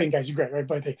 lighting guys are great, right?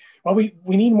 But we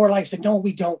need more lights. I said, no,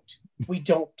 we don't. We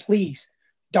don't. Please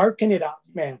darken it up,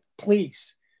 man.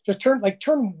 Please just turn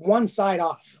one side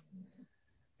off.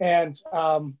 And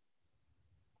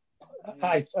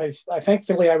I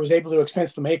thankfully I was able to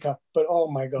expense the makeup, but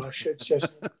oh my gosh, it's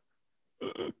just.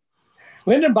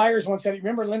 Lyndon Byers once said,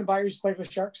 remember Lyndon Byers played for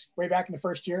the Sharks way back in the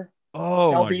first year?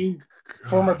 Oh, LB,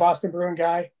 former Boston Bruin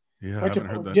guy. Yeah, I loved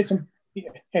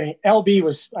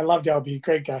LB,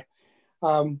 great guy.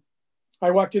 I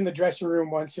walked in the dressing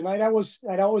room once, and I'd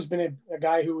always been a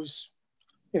guy who was,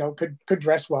 could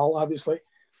dress well, obviously.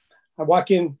 I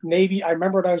walk in Navy. I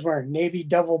remember what I was wearing: Navy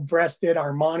double-breasted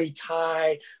Armani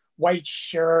tie, white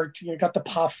shirt, got the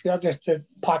puff, the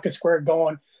pocket square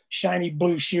going, shiny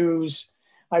blue shoes.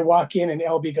 I walk in and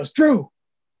LB goes, Drew,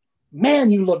 man,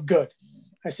 you look good.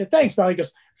 I said, thanks, man. He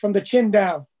goes, from the chin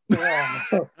down.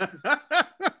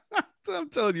 I'm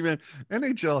telling you, man,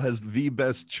 NHL has the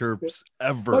best chirps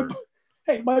ever.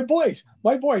 My boys,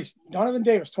 Donovan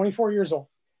Davis, 24 years old.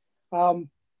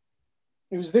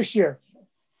 It was this year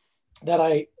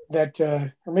or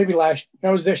maybe last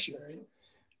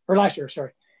year,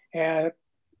 sorry. And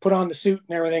put on the suit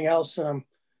and everything else. And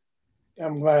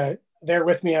I'm there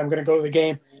with me. I'm going to go to the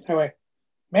game. I went,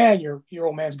 man, your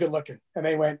old man's good looking. And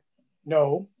they went,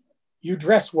 no, you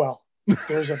dress well.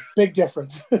 There's a big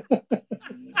difference.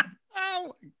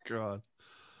 Oh my God.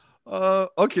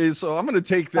 Okay. So I'm going to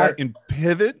take that and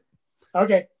pivot.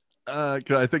 Okay. Cause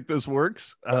I think this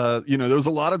works. There was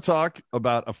a lot of talk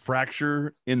about a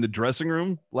fracture in the dressing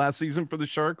room last season for the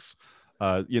Sharks,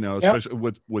 especially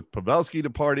with Pavelski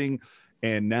departing,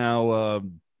 and now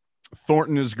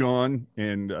Thornton is gone,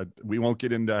 and we won't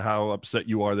get into how upset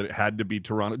you are that it had to be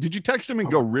Toronto. Did you text him and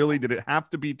go, really? Did it have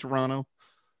to be Toronto?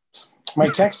 My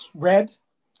text read,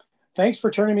 thanks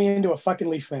for turning me into a fucking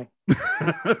Leaf fan.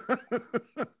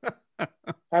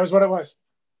 That was what it was.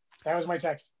 That was my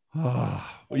text. Well,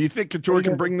 you think Couture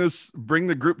can bring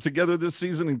the group together this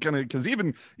season, and kind of, because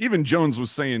even Jones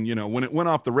was saying, when it went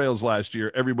off the rails last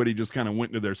year, everybody just kind of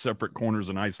went into their separate corners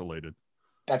and isolated.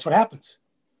 That's what happens.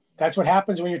 That's what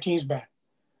happens when your team's bad.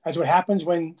 That's what happens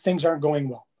when things aren't going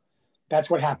well. That's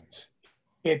what happens.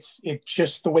 It's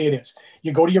just the way it is.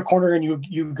 You go to your corner and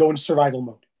you go into survival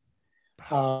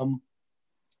mode.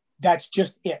 That's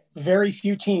just it. Very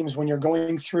few teams, when you're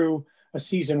going through a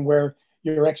season where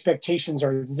your expectations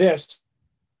are this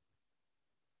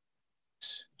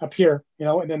up here,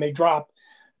 and then they drop,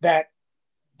 that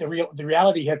the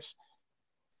reality hits.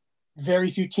 Very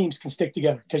few teams can stick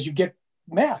together because you get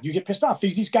mad, you get pissed off.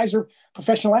 These guys are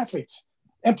professional athletes.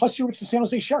 And plus you're with the San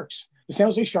Jose Sharks. The San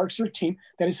Jose Sharks are a team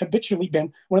that has habitually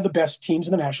been one of the best teams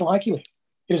in the National Hockey League.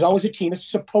 It is always a team that's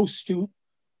supposed to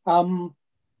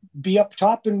be up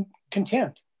top and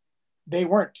contend. They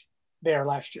weren't there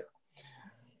last year.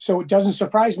 So it doesn't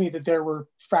surprise me that there were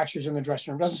fractures in the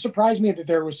dressing room. It doesn't surprise me that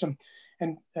there was some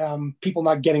people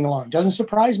not getting along. It doesn't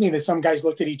surprise me that some guys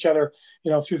looked at each other,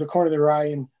 through the corner of their eye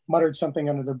and muttered something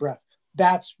under their breath.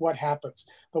 That's what happens.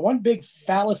 The one big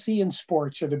fallacy in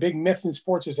sports, or the big myth in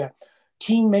sports, is that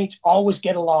teammates always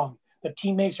get along. The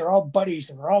teammates are all buddies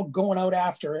and they're all going out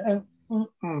after it.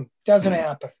 And doesn't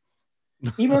happen.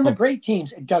 Even on the great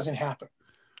teams, it doesn't happen.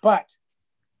 But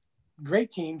great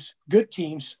teams, good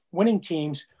teams, winning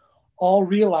teams all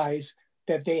realize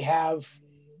that they have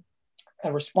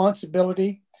a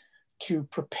responsibility to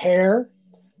prepare,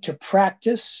 to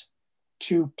practice,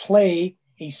 to play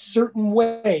a certain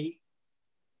way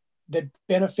that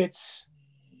benefits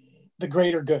the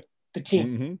greater good, the team.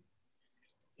 Mm-hmm.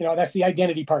 That's the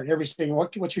identity part. Everybody's saying,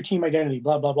 what's your team identity?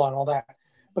 Blah, blah, blah, and all that.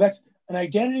 But that's an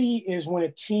identity is when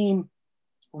a team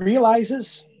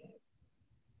realizes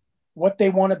what they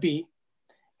want to be,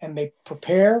 and they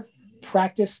prepare,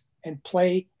 practice, and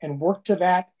play and work to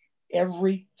that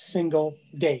every single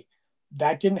day.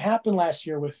 That didn't happen last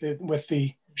year with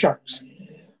the Sharks.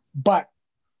 But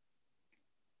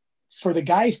for the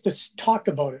guys to talk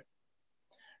about it,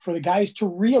 for the guys to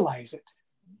realize it,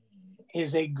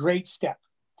 is a great step.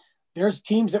 There's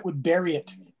teams that would bury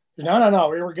it. No,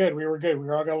 we were good. We all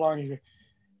got along.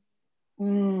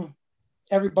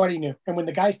 Everybody knew. And when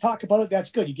the guys talk about it,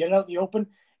 that's good. You get it out in the open,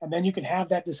 and then you can have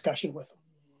that discussion with them.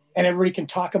 And everybody can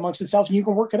talk amongst themselves, and you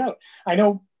can work it out. I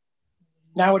know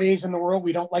nowadays in the world,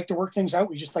 we don't like to work things out.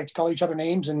 We just like to call each other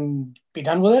names and be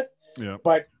done with it. Yeah.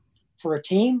 But for a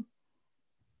team,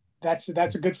 that's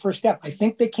a good first step. I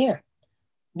think they can.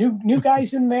 New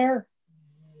guys in there,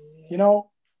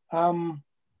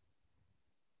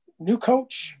 new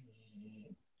coach,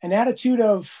 an attitude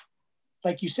of,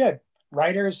 like you said,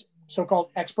 writers,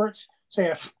 so-called experts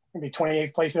saying maybe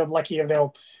 28th place, they're lucky if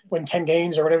they'll win 10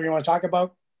 games or whatever you want to talk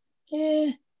about.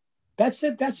 That's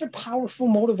a powerful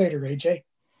motivator, AJ.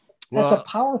 That's a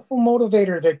powerful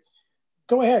motivator that,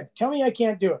 go ahead, tell me I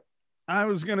can't do it. I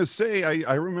was going to say,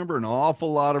 I remember an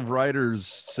awful lot of writers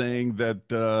saying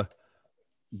that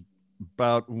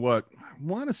about what I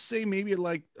want to say, maybe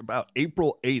like about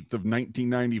April 8th of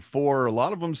 1994, a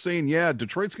lot of them saying, yeah,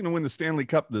 Detroit's going to win the Stanley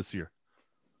Cup this year.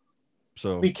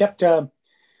 So we kept, I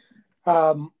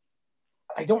don't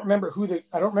remember who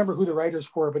the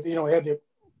writers were, but, they had the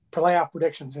playoff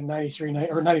predictions in 93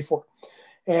 or 94.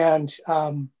 And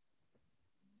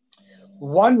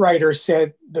one writer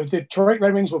said the Detroit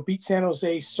Red Wings will beat San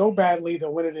Jose so badly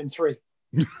they'll win it in 3.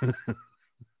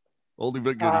 Oldie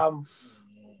but goodie.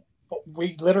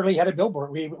 We literally had a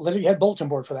billboard. We literally had bulletin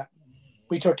board for that.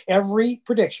 We took every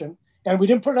prediction and we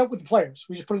didn't put it up with the players.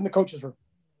 We just put it in the coach's room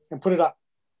and put it up.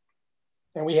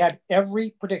 And we had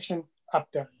every prediction up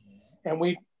there.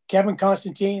 And Kevin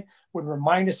Constantine would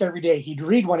remind us every day. He'd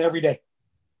read one every day.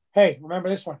 Hey, remember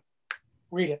this one?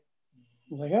 Read it.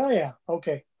 He's like, oh yeah,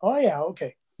 okay. Oh yeah,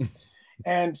 okay.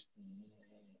 And,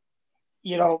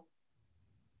 you know,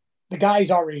 the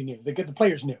guys already knew. The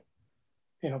players knew.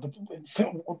 You know,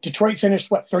 Detroit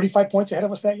finished, 35 points ahead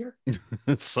of us that year?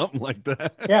 Something like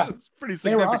that. Yeah. It's pretty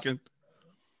significant. Awesome.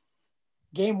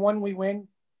 Game 1, we win.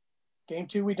 Game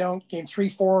 2, we don't. Game 3,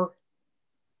 4,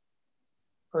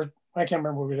 or I can't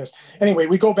remember what it is. Anyway,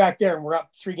 we go back there and we're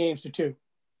up 3-2.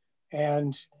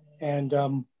 And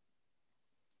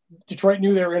Detroit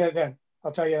knew they were in it then.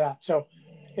 I'll tell you that. So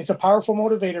it's a powerful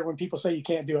motivator when people say you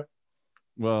can't do it.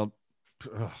 Well,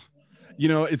 you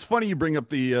know, it's funny you bring up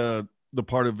the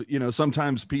part of, you know,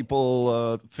 sometimes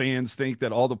people, fans think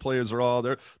that all the players are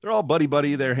they're all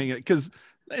buddy, they're hanging, because,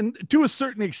 and to a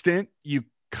certain extent, you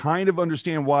kind of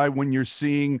understand why when you're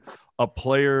seeing a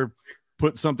player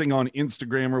put something on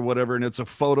Instagram or whatever, and it's a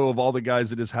photo of all the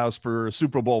guys at his house for a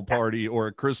Super Bowl party or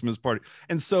a Christmas party.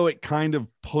 And so it kind of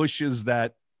pushes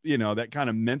that, you know, that kind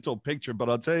of mental picture. But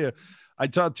I'll tell you, I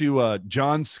talked to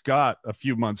John Scott a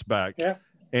few months back,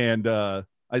 and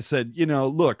I said, you know,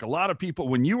 look, a lot of people,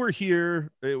 when you were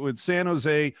here with San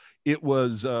Jose, it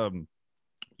was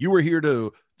you were here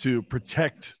to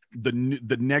protect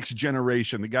the next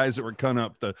generation, the guys that were coming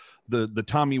up, the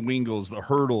Tommy Wingles, the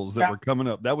Hurdles that were coming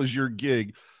up. That was your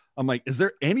gig. I'm like, is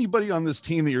there anybody on this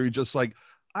team that you're just like,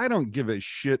 I don't give a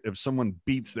shit if someone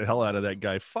beats the hell out of that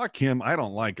guy. Fuck him. I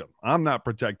don't like him. I'm not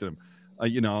protecting him.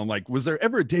 You know, I'm like, was there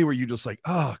ever a day where you just like,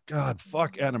 oh God,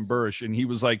 fuck Adam Burrish? And he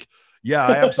was like, yeah,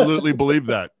 I absolutely believe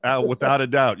that. Without a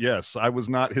doubt. Yes. I was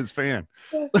not his fan.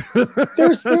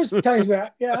 There's times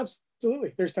that, yeah,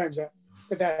 absolutely. There's times that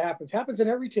happens in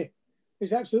every team.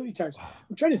 There's absolutely times.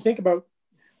 I'm trying to think about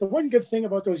the one good thing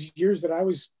about those years that I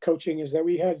was coaching is that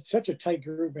we had such a tight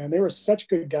group, man. They were such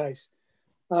good guys.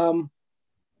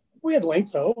 We had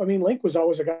Link though. I mean, Link was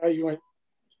always a guy you went,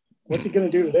 what's he going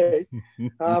to do today?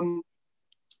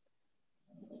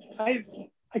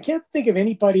 I can't think of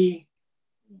anybody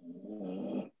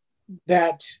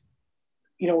that,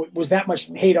 you know, was that much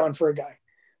hate on for a guy,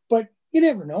 but you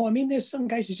never know. I mean, there's some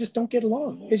guys that just don't get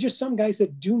along. There's just some guys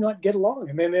that do not get along,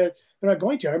 and then they're not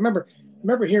going to. I remember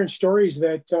hearing stories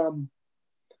that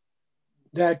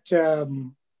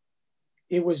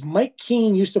it was Mike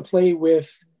Keane used to play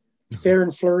with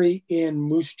Theoren Fleury in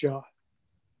Moose Jaw,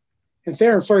 and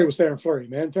Theoren Fleury was Theoren Fleury,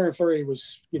 man. Theoren Fleury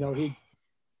was, you know,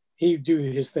 he'd do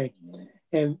his thing,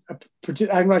 and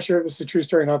I'm not sure if this is a true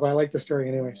story or not, but I like the story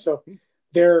anyway. So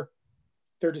they're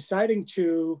deciding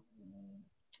to.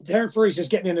 Theoren Fleury's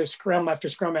just getting into scrum after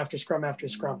scrum after scrum after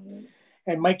scrum.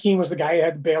 And Mike Keane was the guy who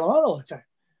had to bail out all the time.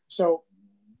 So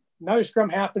another scrum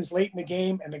happens late in the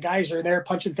game, and the guys are there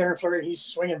punching Theoren Fleury. He's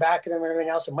swinging back at them and everything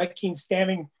else. And Mike Keane's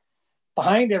standing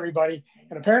behind everybody.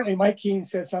 And apparently Mike Keane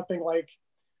said something like,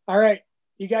 all right,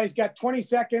 you guys got 20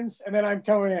 seconds, and then I'm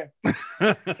coming in.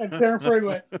 And Theoren Fleury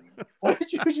went, what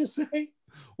did you just say?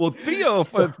 Well, Theo,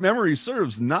 if memory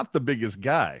serves, not the biggest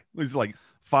guy. He's like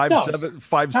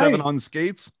 5'7" on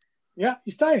skates. Yeah,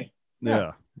 he's tiny.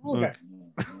 Yeah. Okay.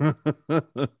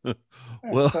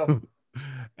 Well,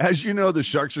 as you know, the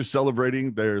Sharks are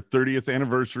celebrating their 30th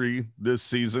anniversary this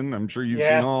season. I'm sure you've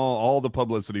seen all the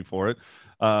publicity for it.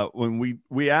 When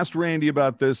we asked Randy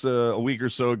about this a week or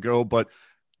so ago, but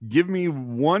give me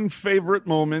one favorite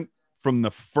moment from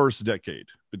the first decade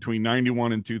between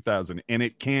 91 and 2000, and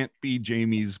it can't be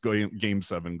Jamie's game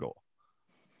 7 goal.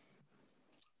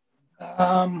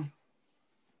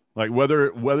 Like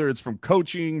whether it's from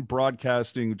coaching,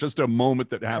 broadcasting, just a moment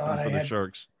that happened for the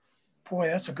Sharks. Boy,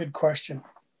 that's a good question.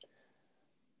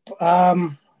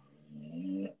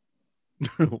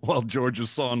 While George is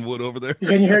sawing wood over there.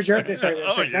 Can you hear George? That's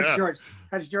Yeah.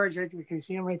 That's George right there. Can you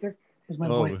see him right there? There's my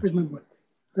boy. Where's my boy?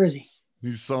 Where is he?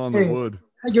 He's sawing the wood.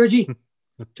 Hi, Georgie.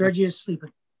 Georgie is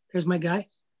sleeping. There's my guy.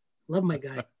 Love my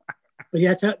guy. But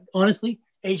yeah, honestly,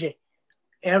 AJ,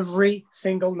 every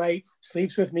single night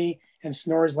sleeps with me and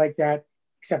snores like that,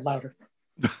 except louder.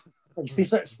 He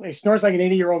snores like an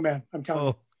 80-year-old man, I'm telling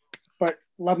you. But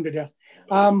love him to death.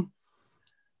 Oh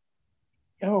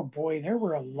boy, there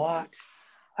were a lot.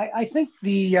 I think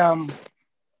I'm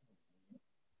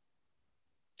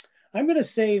going to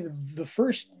say the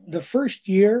first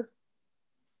year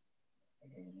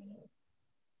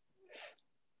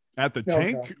at the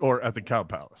tank or at the Cow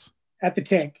Palace. At the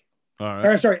tank. All right.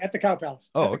 Or, sorry, at the Cow Palace.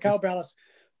 Oh, at the Cow Palace,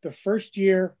 the first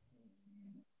year,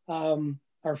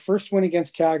 our first win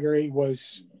against Calgary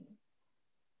was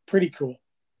pretty cool.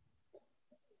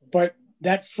 But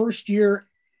that first year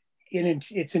in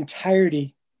its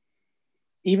entirety,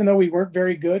 even though we weren't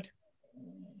very good,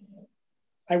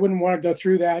 I wouldn't want to go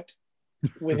through that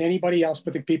with anybody else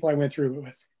but the people I went through it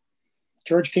with.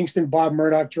 George Kingston, Bob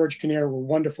Murdoch, George Kinnear were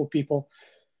wonderful people.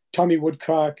 Tommy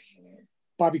Woodcock,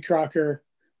 Bobby Crocker,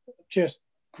 just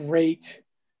great.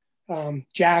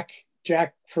 Jack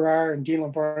Farrar and Dean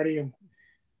Lombardi, and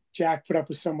Jack put up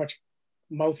with so much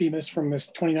mouthiness from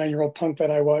this 29-year-old punk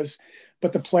that I was.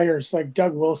 But the players like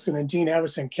Doug Wilson and Dean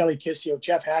Evison, Kelly Kissio,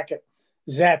 Jeff Hackett,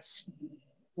 Zetz,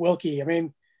 Wilkie. I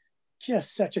mean,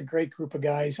 just such a great group of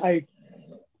guys.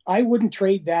 I wouldn't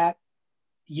trade that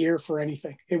year for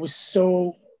anything. It was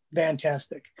so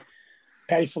fantastic.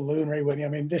 Patty Falloon, Ray Whitney. I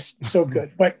mean, this so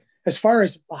good. But as far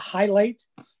as a highlight,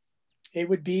 it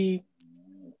would be,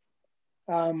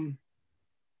 I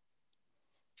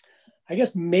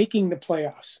guess, making the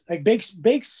playoffs. Like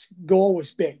Bake's goal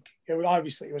was big. It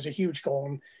was a huge goal,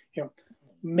 and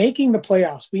making the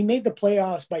playoffs. We made the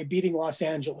playoffs by beating Los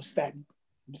Angeles.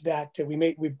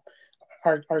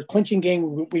 Our clinching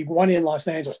game, we won in Los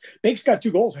Angeles. Bake's got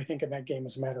 2 goals, I think, in that game,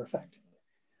 as a matter of fact.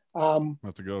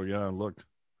 Have to go. Yeah, look, I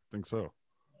think so.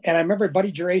 And I remember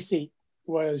Buddy Geraci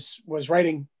was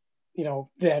writing,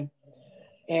 then,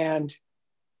 and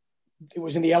it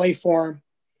was in the LA Forum.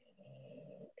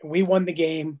 We won the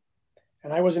game,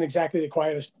 and I wasn't exactly the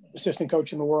quietest assistant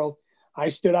coach in the world. I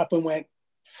stood up and went,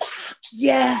 "Fuck,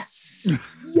 yes,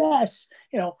 yes."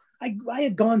 I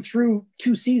had gone through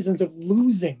 2 seasons of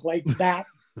losing like that,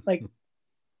 like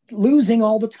losing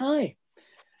all the time.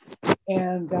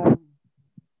 And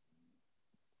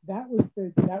that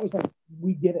was like,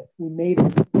 we did it. We made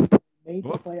it. We made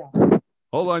the playoffs.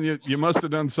 Hold on. You must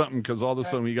have done something, because all of a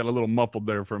sudden you got a little muffled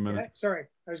there for a minute. Sorry.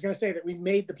 I was going to say that we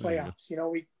made the playoffs.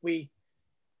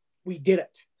 We did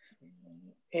it.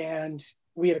 And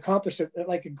we had accomplished it,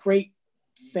 like a great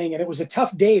thing. And it was a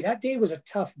tough day. That day was a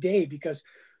tough day because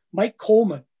Mike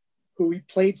Coleman, who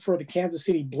played for the Kansas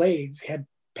City Blades, had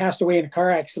passed away in a car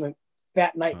accident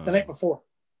that night, the night before.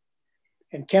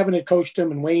 And Kevin had coached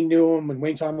him, and Wayne knew him, and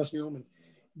Wayne Thomas knew him, and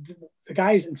the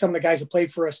guys and some of the guys that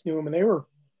played for us knew him, and they were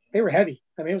heavy.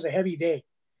 I mean, it was a heavy day,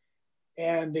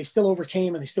 and they still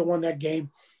overcame, and they still won that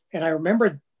game. And I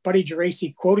remember Buddy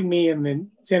Geraci quoting me in the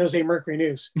San Jose Mercury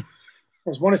News. There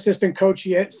was one assistant coach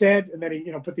he said, and then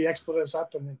he put the expletives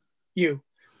up, and then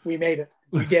we made it.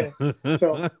 We did it.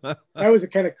 So that was a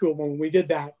kind of cool moment. We did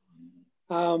that.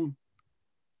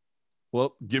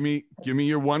 Well, give me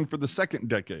your one for the second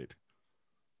decade,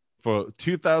 for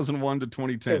 2001 to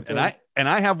 2010. And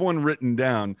I have one written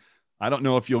down. I don't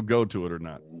know if you'll go to it or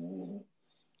not.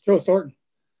 Joe Thornton.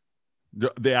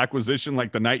 The acquisition,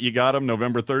 like the night you got him,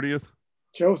 November 30th.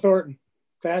 Joe Thornton.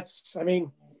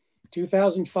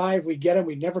 2005, we get him.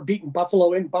 We'd never beaten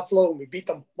Buffalo in Buffalo, and we beat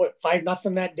them,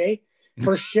 5-0 that day?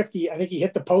 First shift, I think he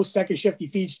hit the post. Second shift, he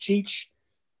feeds Cheech.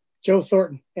 Joe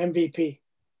Thornton, MVP.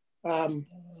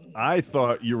 I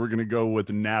thought you were going to go with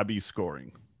Nabby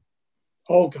scoring.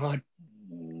 Oh, God.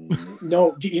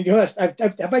 No.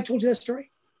 Have I told you that story?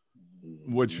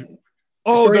 Which...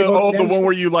 the one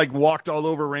where you walked all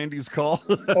over Randy's call.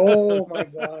 Oh my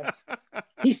God.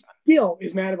 He still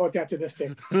is mad about that to this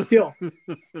day. Still.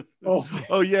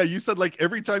 Oh yeah. You said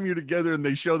every time you're together and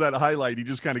they show that highlight, he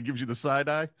just kind of gives you the side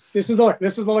eye. This is the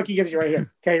look he gives you right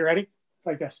here. Okay, you ready? It's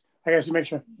like this. I gotta just make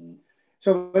sure.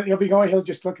 So he'll be going, he'll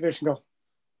just look at this and go.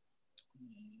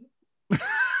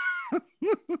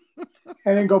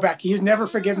 And then go back. He's never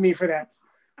forgiven me for that.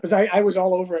 Because I was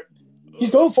all over it. He's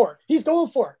going for it. He's going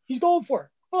for it. He's going for it.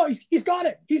 Oh, he's got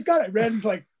it. He's got it. Randy's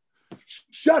like,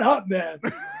 shut up, man.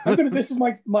 This is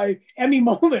my Emmy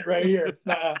moment right here.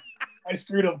 I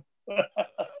screwed him.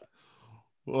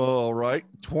 All right.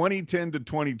 2010 to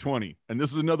 2020. And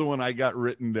this is another one I got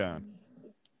written down.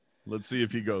 Let's see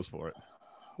if he goes for it.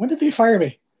 When did they fire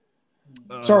me?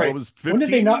 Sorry. Was 15? When did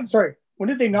they not? Sorry. When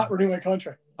did they not renew my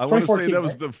contract? I want to say that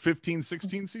was the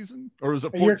 15-16 season, or was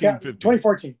it 14-15?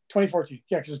 2014.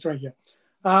 Yeah, because it's 20. Yeah.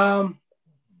 Well,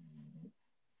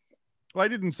 I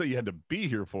didn't say you had to be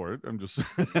here for it. I'm just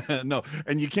no.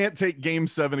 And you can't take Game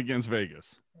 7 against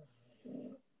Vegas.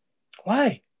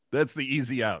 Why? That's the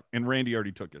easy out, and Randy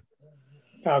already took it.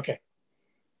 Okay.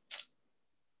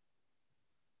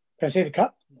 Can I say the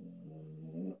cup?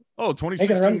 Oh,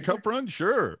 2016 cup run?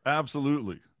 Sure,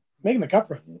 absolutely. Making the cup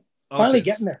run. Finally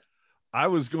getting there. I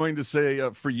was going to say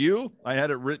for you, I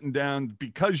had it written down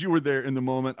because you were there in the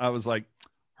moment. I was like,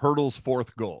 Hurdle's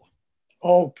 4th goal.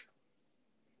 Oh,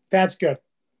 that's good.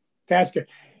 That's good.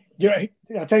 Yeah,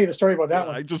 I'll tell you the story about that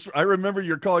one. I remember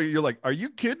your call. You're like, are you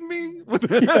kidding me? With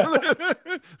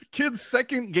kid's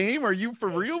second game? Are you for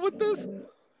real with this?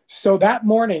 So that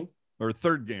morning, or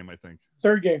third game, I think.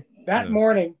 Third game. That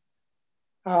morning,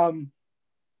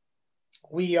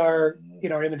 we are,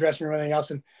 in the dressing room and everything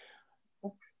else. And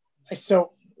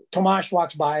so Tomash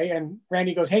walks by and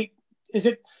Randy goes, "Hey, is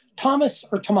it Thomas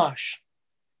or Tomash?"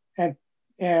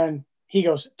 And he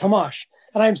goes, "Tomash."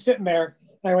 And I'm sitting there.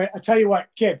 And I went, "I tell you what,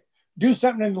 kid, do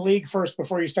something in the league first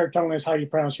before you start telling us how you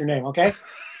pronounce your name, okay?"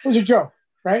 It was a joke,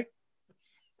 right?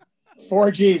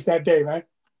 4 G's that day, man.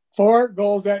 4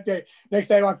 goals that day. Next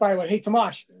day I walked by and went, "Hey,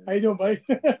 Tomash, how you doing, buddy?"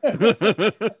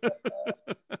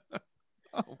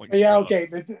 Yeah, okay.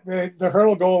 The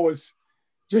hurdle goal was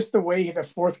just the way the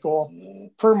fourth goal,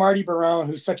 per Marty Brown,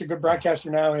 who's such a good broadcaster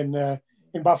now in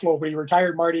Buffalo, but he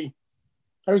retired Marty.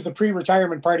 That was the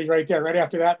pre-retirement party right there. Right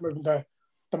after that,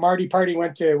 the Marty party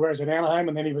went to, where is it, Anaheim,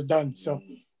 and then he was done. So,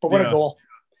 but what a goal.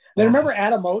 Then remember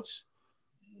Adam Oates?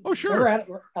 Oh, sure. I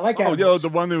like Adam Oates. The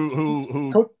one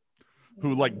who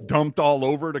like dumped all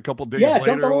over it a couple days later. Yeah,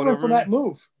 dumped all over from that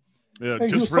move. Yeah,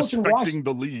 disrespecting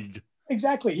the league.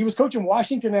 Exactly. He was coaching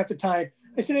Washington at the time.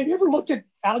 I said, "Have you ever looked at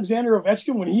Alexander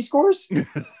Ovechkin when he scores?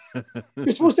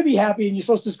 You're supposed to be happy and you're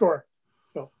supposed to score."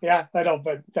 So, yeah, I know,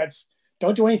 but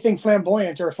don't do anything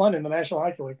flamboyant or fun in the National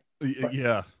Hockey League. But,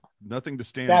 yeah, nothing to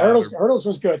stand out. Hurdles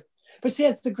was good. But see,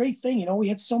 it's the great thing. We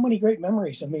had so many great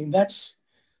memories. I mean, that's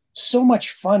so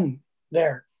much fun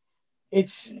there.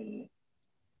 It's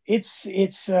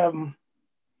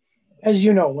as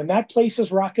you know, when that place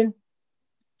is rocking.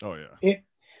 Oh yeah.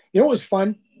 It was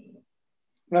fun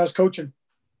when I was coaching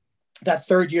that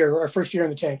third year or first year in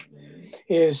the tank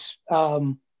is,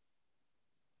 I'll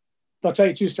tell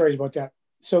you 2 stories about that.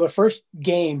 So the first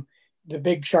game, the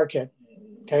big shark head,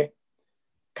 okay,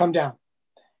 come down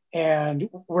and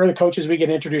we're the coaches, we get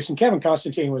introduced, and Kevin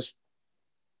Constantine was,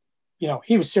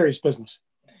 he was serious business.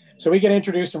 So we get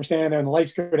introduced and we're standing there and the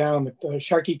lights go down, the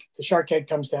shark head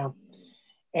comes down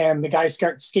and the guys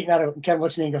start skating out of it. And Kevin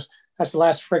looks at me and goes, "That's the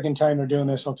last friggin' time they're doing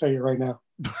this. I'll tell you right now."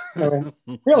 I went,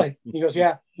 "Really?" He goes,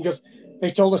 "Yeah." He goes,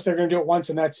 "They told us they're going to do it once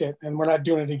and that's it. And we're not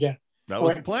doing it again." That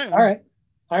was the plan. All right.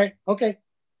 Okay.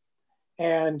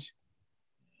 And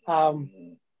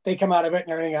they come out of it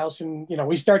and everything else. And,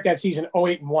 we start that season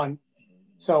 0-8-1.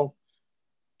 So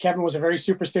Kevin was a very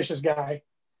superstitious guy.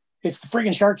 It's the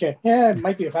friggin' shark head. Yeah, it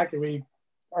might be the fact that we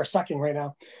are sucking right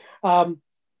now.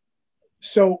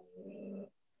 So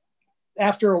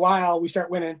after a while, we start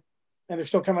winning. And they're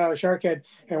still coming out of the shark head.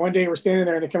 And one day we're standing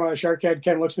there and they come out of the shark head.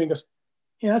 Ken looks at me and goes,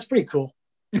 "Yeah, that's pretty cool."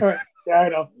 All right. Yeah, I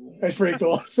know. That's pretty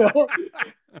cool. So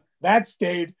that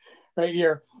stayed right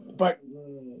here. But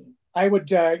I would,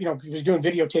 he was doing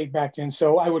videotape back then.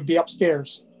 So I would be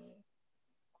upstairs.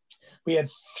 We had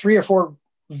 3 or 4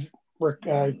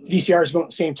 VCRs going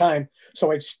at the same time.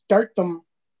 So I'd start them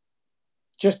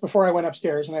just before I went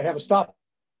upstairs and I'd have a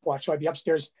stopwatch. So I'd be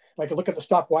upstairs. I could look at the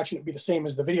stopwatch and it'd be the same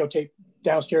as the videotape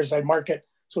downstairs. I'd mark it.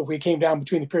 So if we came down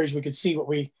between the periods, we could see what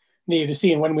we needed to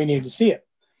see and when we needed to see it.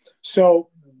 So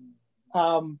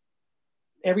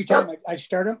every time I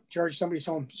start them, "George, somebody's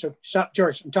home." So stop,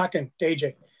 George, I'm talking to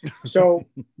AJ. So,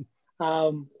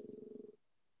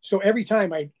 so every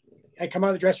time I come out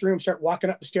of the dressing room, start walking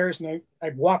up the stairs, and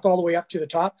I'd walk all the way up to the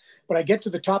top, but I get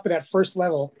to the top of that first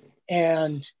level.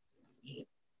 And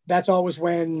that's always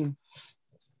when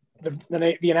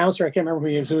the announcer, I can't remember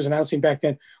who was announcing back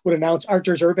then, would announce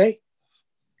Arturs Irbe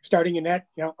starting in net,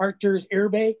 Arturs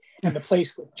Irbe, and the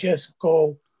place would just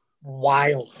go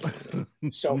wild.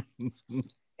 So,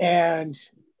 and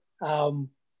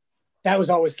that was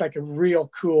always like a real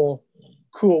cool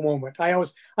moment. I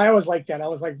always liked that. I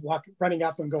was like running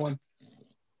up and going,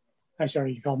 I'm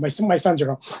sorry, you call my sons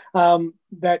are home.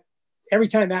 That every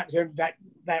time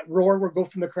that roar would go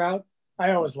from the crowd,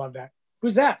 I always loved that.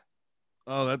 Who's that?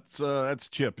 Oh, that's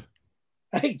Chip.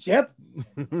 Hey, Chip.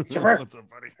 Chipper. What's up,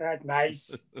 buddy? That's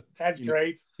nice. That's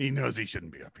great. He knows he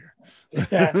shouldn't be up here.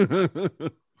 Yeah.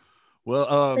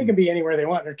 Well, they can be anywhere they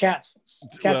want. They're cats.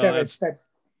 Cats have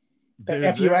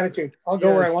that FU attitude. I'll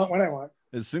go where I want when I want.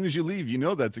 As soon as you leave,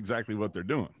 that's exactly what they're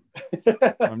doing.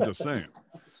 I'm just saying.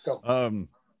 Go.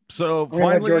 So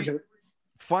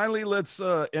finally, let's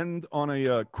end on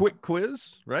a quick quiz,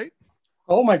 right?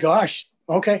 Oh my gosh.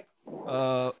 Okay.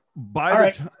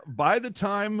 By the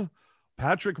time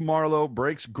Patrick Marleau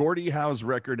breaks Gordie Howe's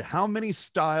record, how many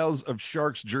styles of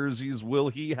Sharks jerseys will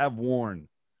he have worn?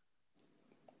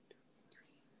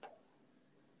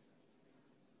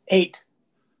 8.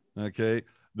 Okay.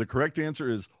 The correct answer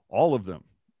is all of them.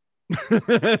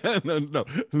 No.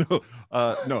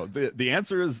 The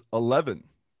answer is 11.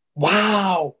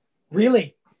 Wow.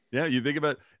 Really? Yeah, you think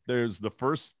about there's the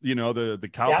first, the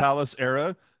Cow Yeah. Palace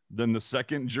era, then the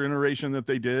second generation that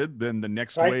they did, then the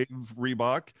next Right. wave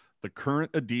Reebok, the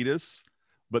current Adidas,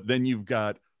 but then you've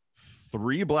got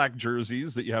 3 black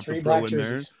jerseys that you have to 3 throw black in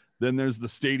there. jerseys. Then there's the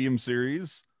Stadium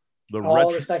Series, the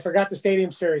All this, I forgot the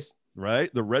Stadium Series.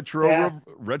 right, the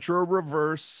retro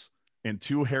reverse, and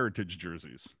 2 heritage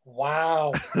jerseys.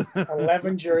 Wow.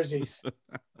 11 jerseys.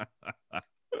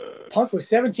 Punk was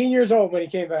 17 years old when he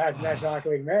came to the National Hockey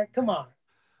League, man. Come on.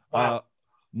 Wow.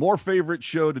 More favorite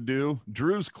show to do,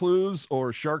 Drew's Clues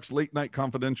or Sharks Late Night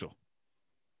Confidential?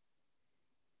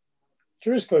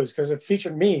 Drew's Clues, because it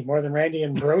featured me more than Randy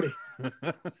and Brody.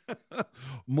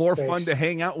 More fun to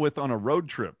hang out with on a road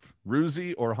trip,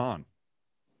 Ruzi or Han?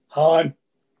 Han.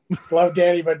 Love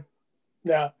Danny, but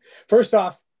no. First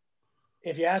off,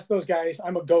 if you ask those guys,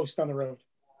 I'm a ghost on the road.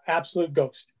 Absolute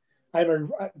ghost.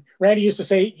 Randy used to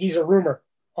say he's a rumor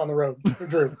on the road,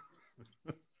 Drew.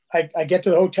 I get to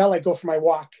the hotel, I go for my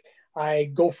walk. I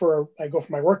go for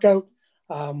my workout.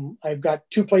 I've got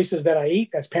 2 places that I eat.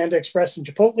 That's Panda Express and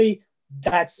Chipotle.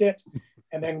 That's it.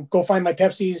 And then go find my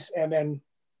Pepsis. And then,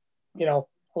 a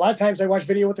lot of times I watch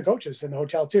video with the coaches in the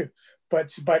hotel too.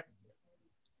 But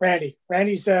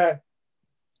Randy's a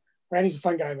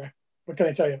fun guy, man. What can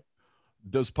I tell you?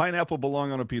 Does pineapple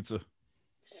belong on a pizza?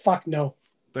 Fuck no.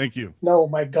 Thank you. No,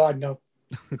 my God, no.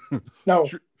 No.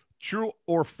 True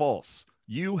or false?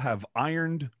 You have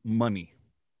ironed money.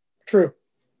 True.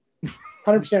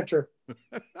 100% true.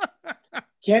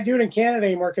 Can't do it in Canada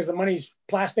anymore because the money's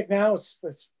plastic now. It's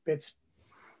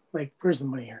like, where's the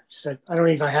money here? She said, I don't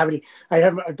know if I have any.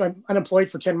 I'm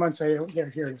unemployed for 10 months. Here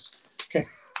it is. Okay.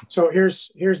 So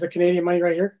here's the Canadian money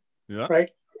right here. Yeah.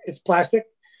 Right. It's plastic.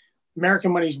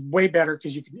 American money's way better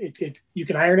because you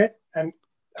can iron it, and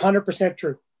 100%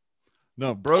 true.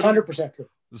 No, Brody. 100% true.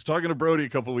 I was talking to Brody a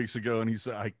couple of weeks ago, and he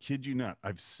said, "I kid you not,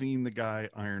 I've seen the guy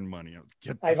iron money."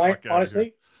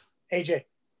 Honestly, AJ,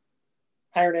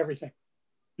 iron everything.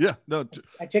 Yeah, no.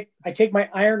 I take my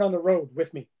iron on the road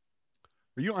with me.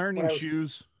 Are you ironing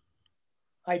shoes?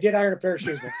 I did iron a pair of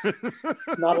shoes once.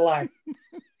 It's not a lie.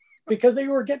 Because they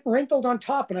were getting wrinkled on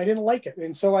top, and I didn't like it,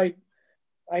 and so I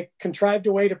contrived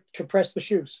a way to press the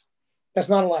shoes. That's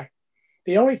not a lie.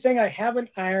 The only thing I haven't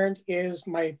ironed is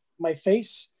my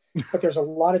face, but there's a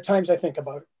lot of times I think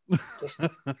about it.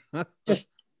 Just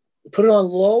put it on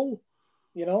low,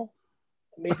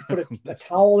 maybe put a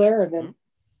towel there, and then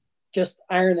just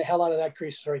iron the hell out of that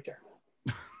crease right there.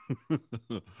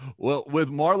 Well, with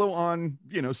Marleau on,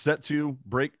 set to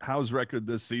break Howe's record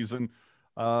this season,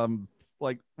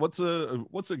 like what's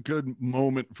a good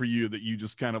moment for you that you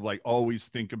just kind of like always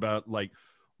think about, like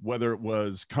whether it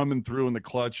was coming through in the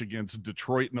clutch against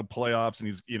Detroit in the playoffs and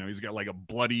he's got like a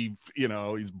bloody,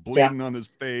 he's bleeding on his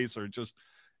face, or just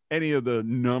any of the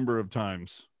number of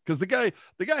times, because the guy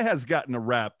has gotten a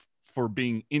rap for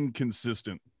being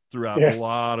inconsistent throughout a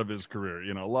lot of his career.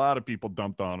 A lot of people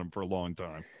dumped on him for a long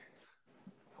time.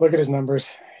 Look at his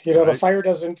numbers. Right?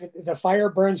 The fire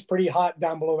burns pretty hot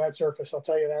down below that surface. I'll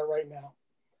tell you that right now.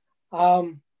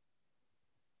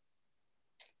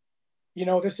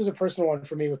 This is a personal one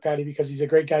for me with Patty because he's a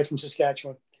great guy from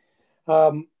Saskatchewan.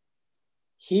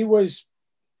 He was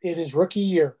in his rookie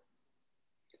year,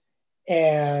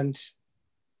 and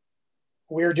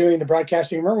we were doing the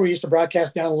broadcasting. Remember, we used to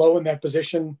broadcast down low in that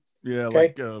position. Yeah,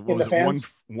 okay? What was it,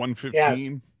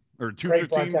 115 or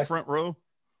 215 front row?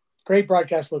 Great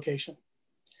broadcast location.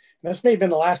 And this may have been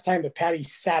the last time that Patty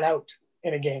sat out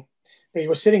in a game, but he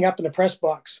was sitting up in the press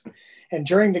box. And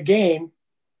during the game,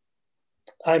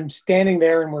 I'm standing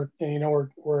there, and we're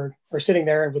sitting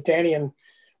there with Danny, and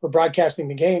we're broadcasting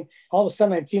the game. All of a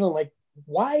sudden, I'm feeling like,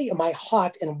 why am I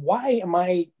hot, and why am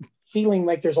I feeling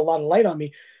like there's a lot of light on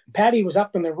me? Patty was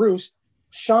up in the roost,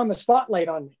 shone the spotlight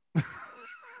on me.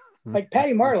 Like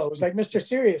Patty Marleau was like Mr.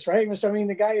 Serious, right?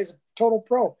 The guy is a total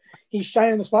pro. He's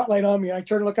shining the spotlight on me. I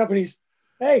turn to look up, and he's,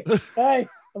 hey,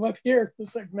 I'm up here.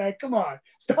 It's like, man, come on,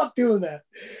 stop doing that.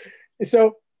 And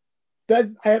so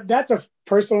that's a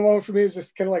personal moment for me. It's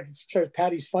just kind of like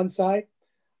Patty's fun side.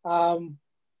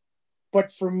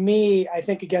 But for me, I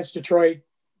think against Detroit,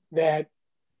 that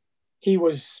he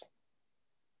was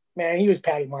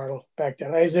Patty Marleau back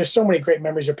then. There's so many great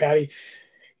memories of Patty.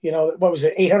 What was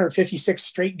it, 856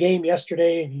 straight game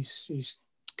yesterday, and he's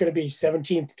going to be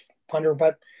 1,700.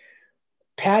 But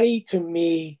Patty, to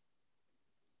me,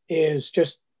 is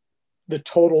just the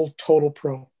total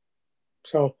pro.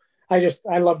 So I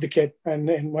love the kid,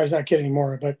 and well, he's not a kid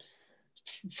anymore. But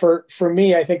for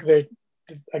me, I think that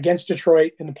against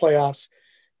Detroit in the playoffs,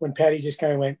 when Patty just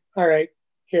kind of went, all right,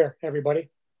 here, everybody,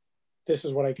 this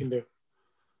is what I can do.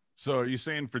 So are you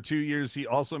saying for 2 years he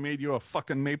also made you a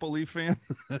fucking Maple Leaf fan?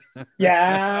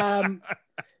 Yeah,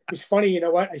 it's funny. You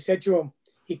know what I said to him?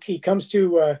 He comes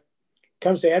to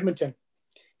Edmonton,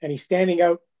 and he's standing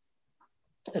out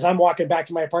as I'm walking back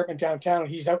to my apartment downtown.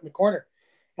 He's out in the corner,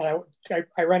 and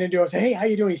I run into him and say, "Hey, how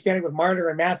you doing?" He's standing with Marner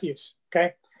and Matthews.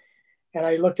 Okay, and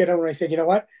I looked at him and I said, "You know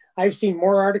what? I've seen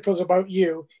more articles about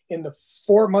you in the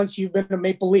 4 months you've been a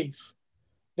Maple Leaf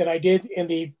than I did in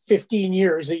the 15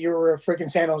 years that you were a freaking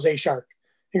San Jose Shark."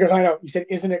 He goes, "I know." He said,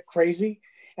 "Isn't it crazy?"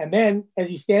 And then as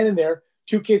he's standing there,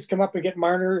 two kids come up and get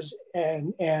Marner's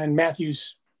and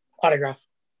Matthews' autograph.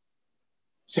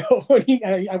 So when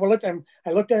I looked at him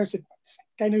and said, "This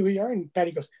guy knew who you are." And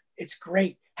Patty goes, "It's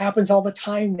great. Happens all the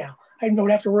time now. I don't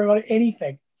have to worry about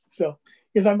anything." So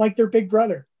because I'm like their big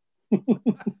brother.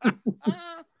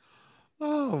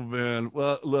 Oh man.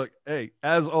 Well, look, hey,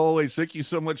 as always, thank you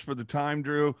so much for the time,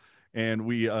 Drew. And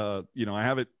we I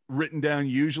have it written down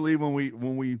usually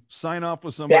when we sign off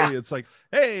with somebody. It's like,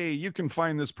 hey, you can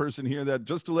find this person here. That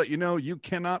just to let you know, you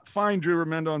cannot find Drew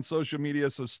Remenda on social media,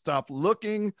 so stop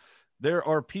looking. There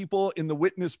are people in the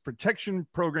witness protection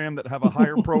program that have a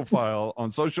higher profile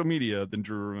on social media than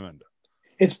Drew Remenda.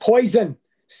 It's poison.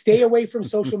 Stay away from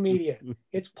social media.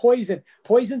 It's poison.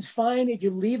 Poison's fine if you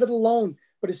leave it alone.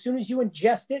 But as soon as you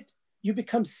ingest it, you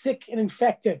become sick and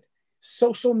infected.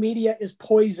 Social media is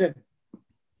poison.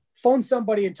 Phone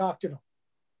somebody and talk to them.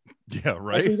 Yeah,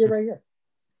 right. Like we did right here.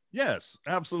 Yes,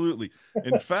 absolutely.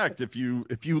 In fact, if you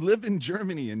live in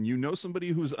Germany and you know somebody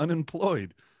who's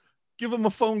unemployed, give them a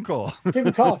phone call. Give them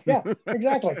a call. Yeah,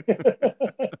 exactly.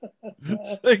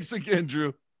 Thanks again,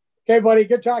 Drew. Okay, buddy.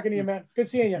 Good talking to you, man. Good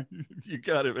seeing you. You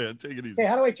got it, man. Take it easy. Hey,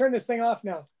 how do I turn this thing off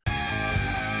now?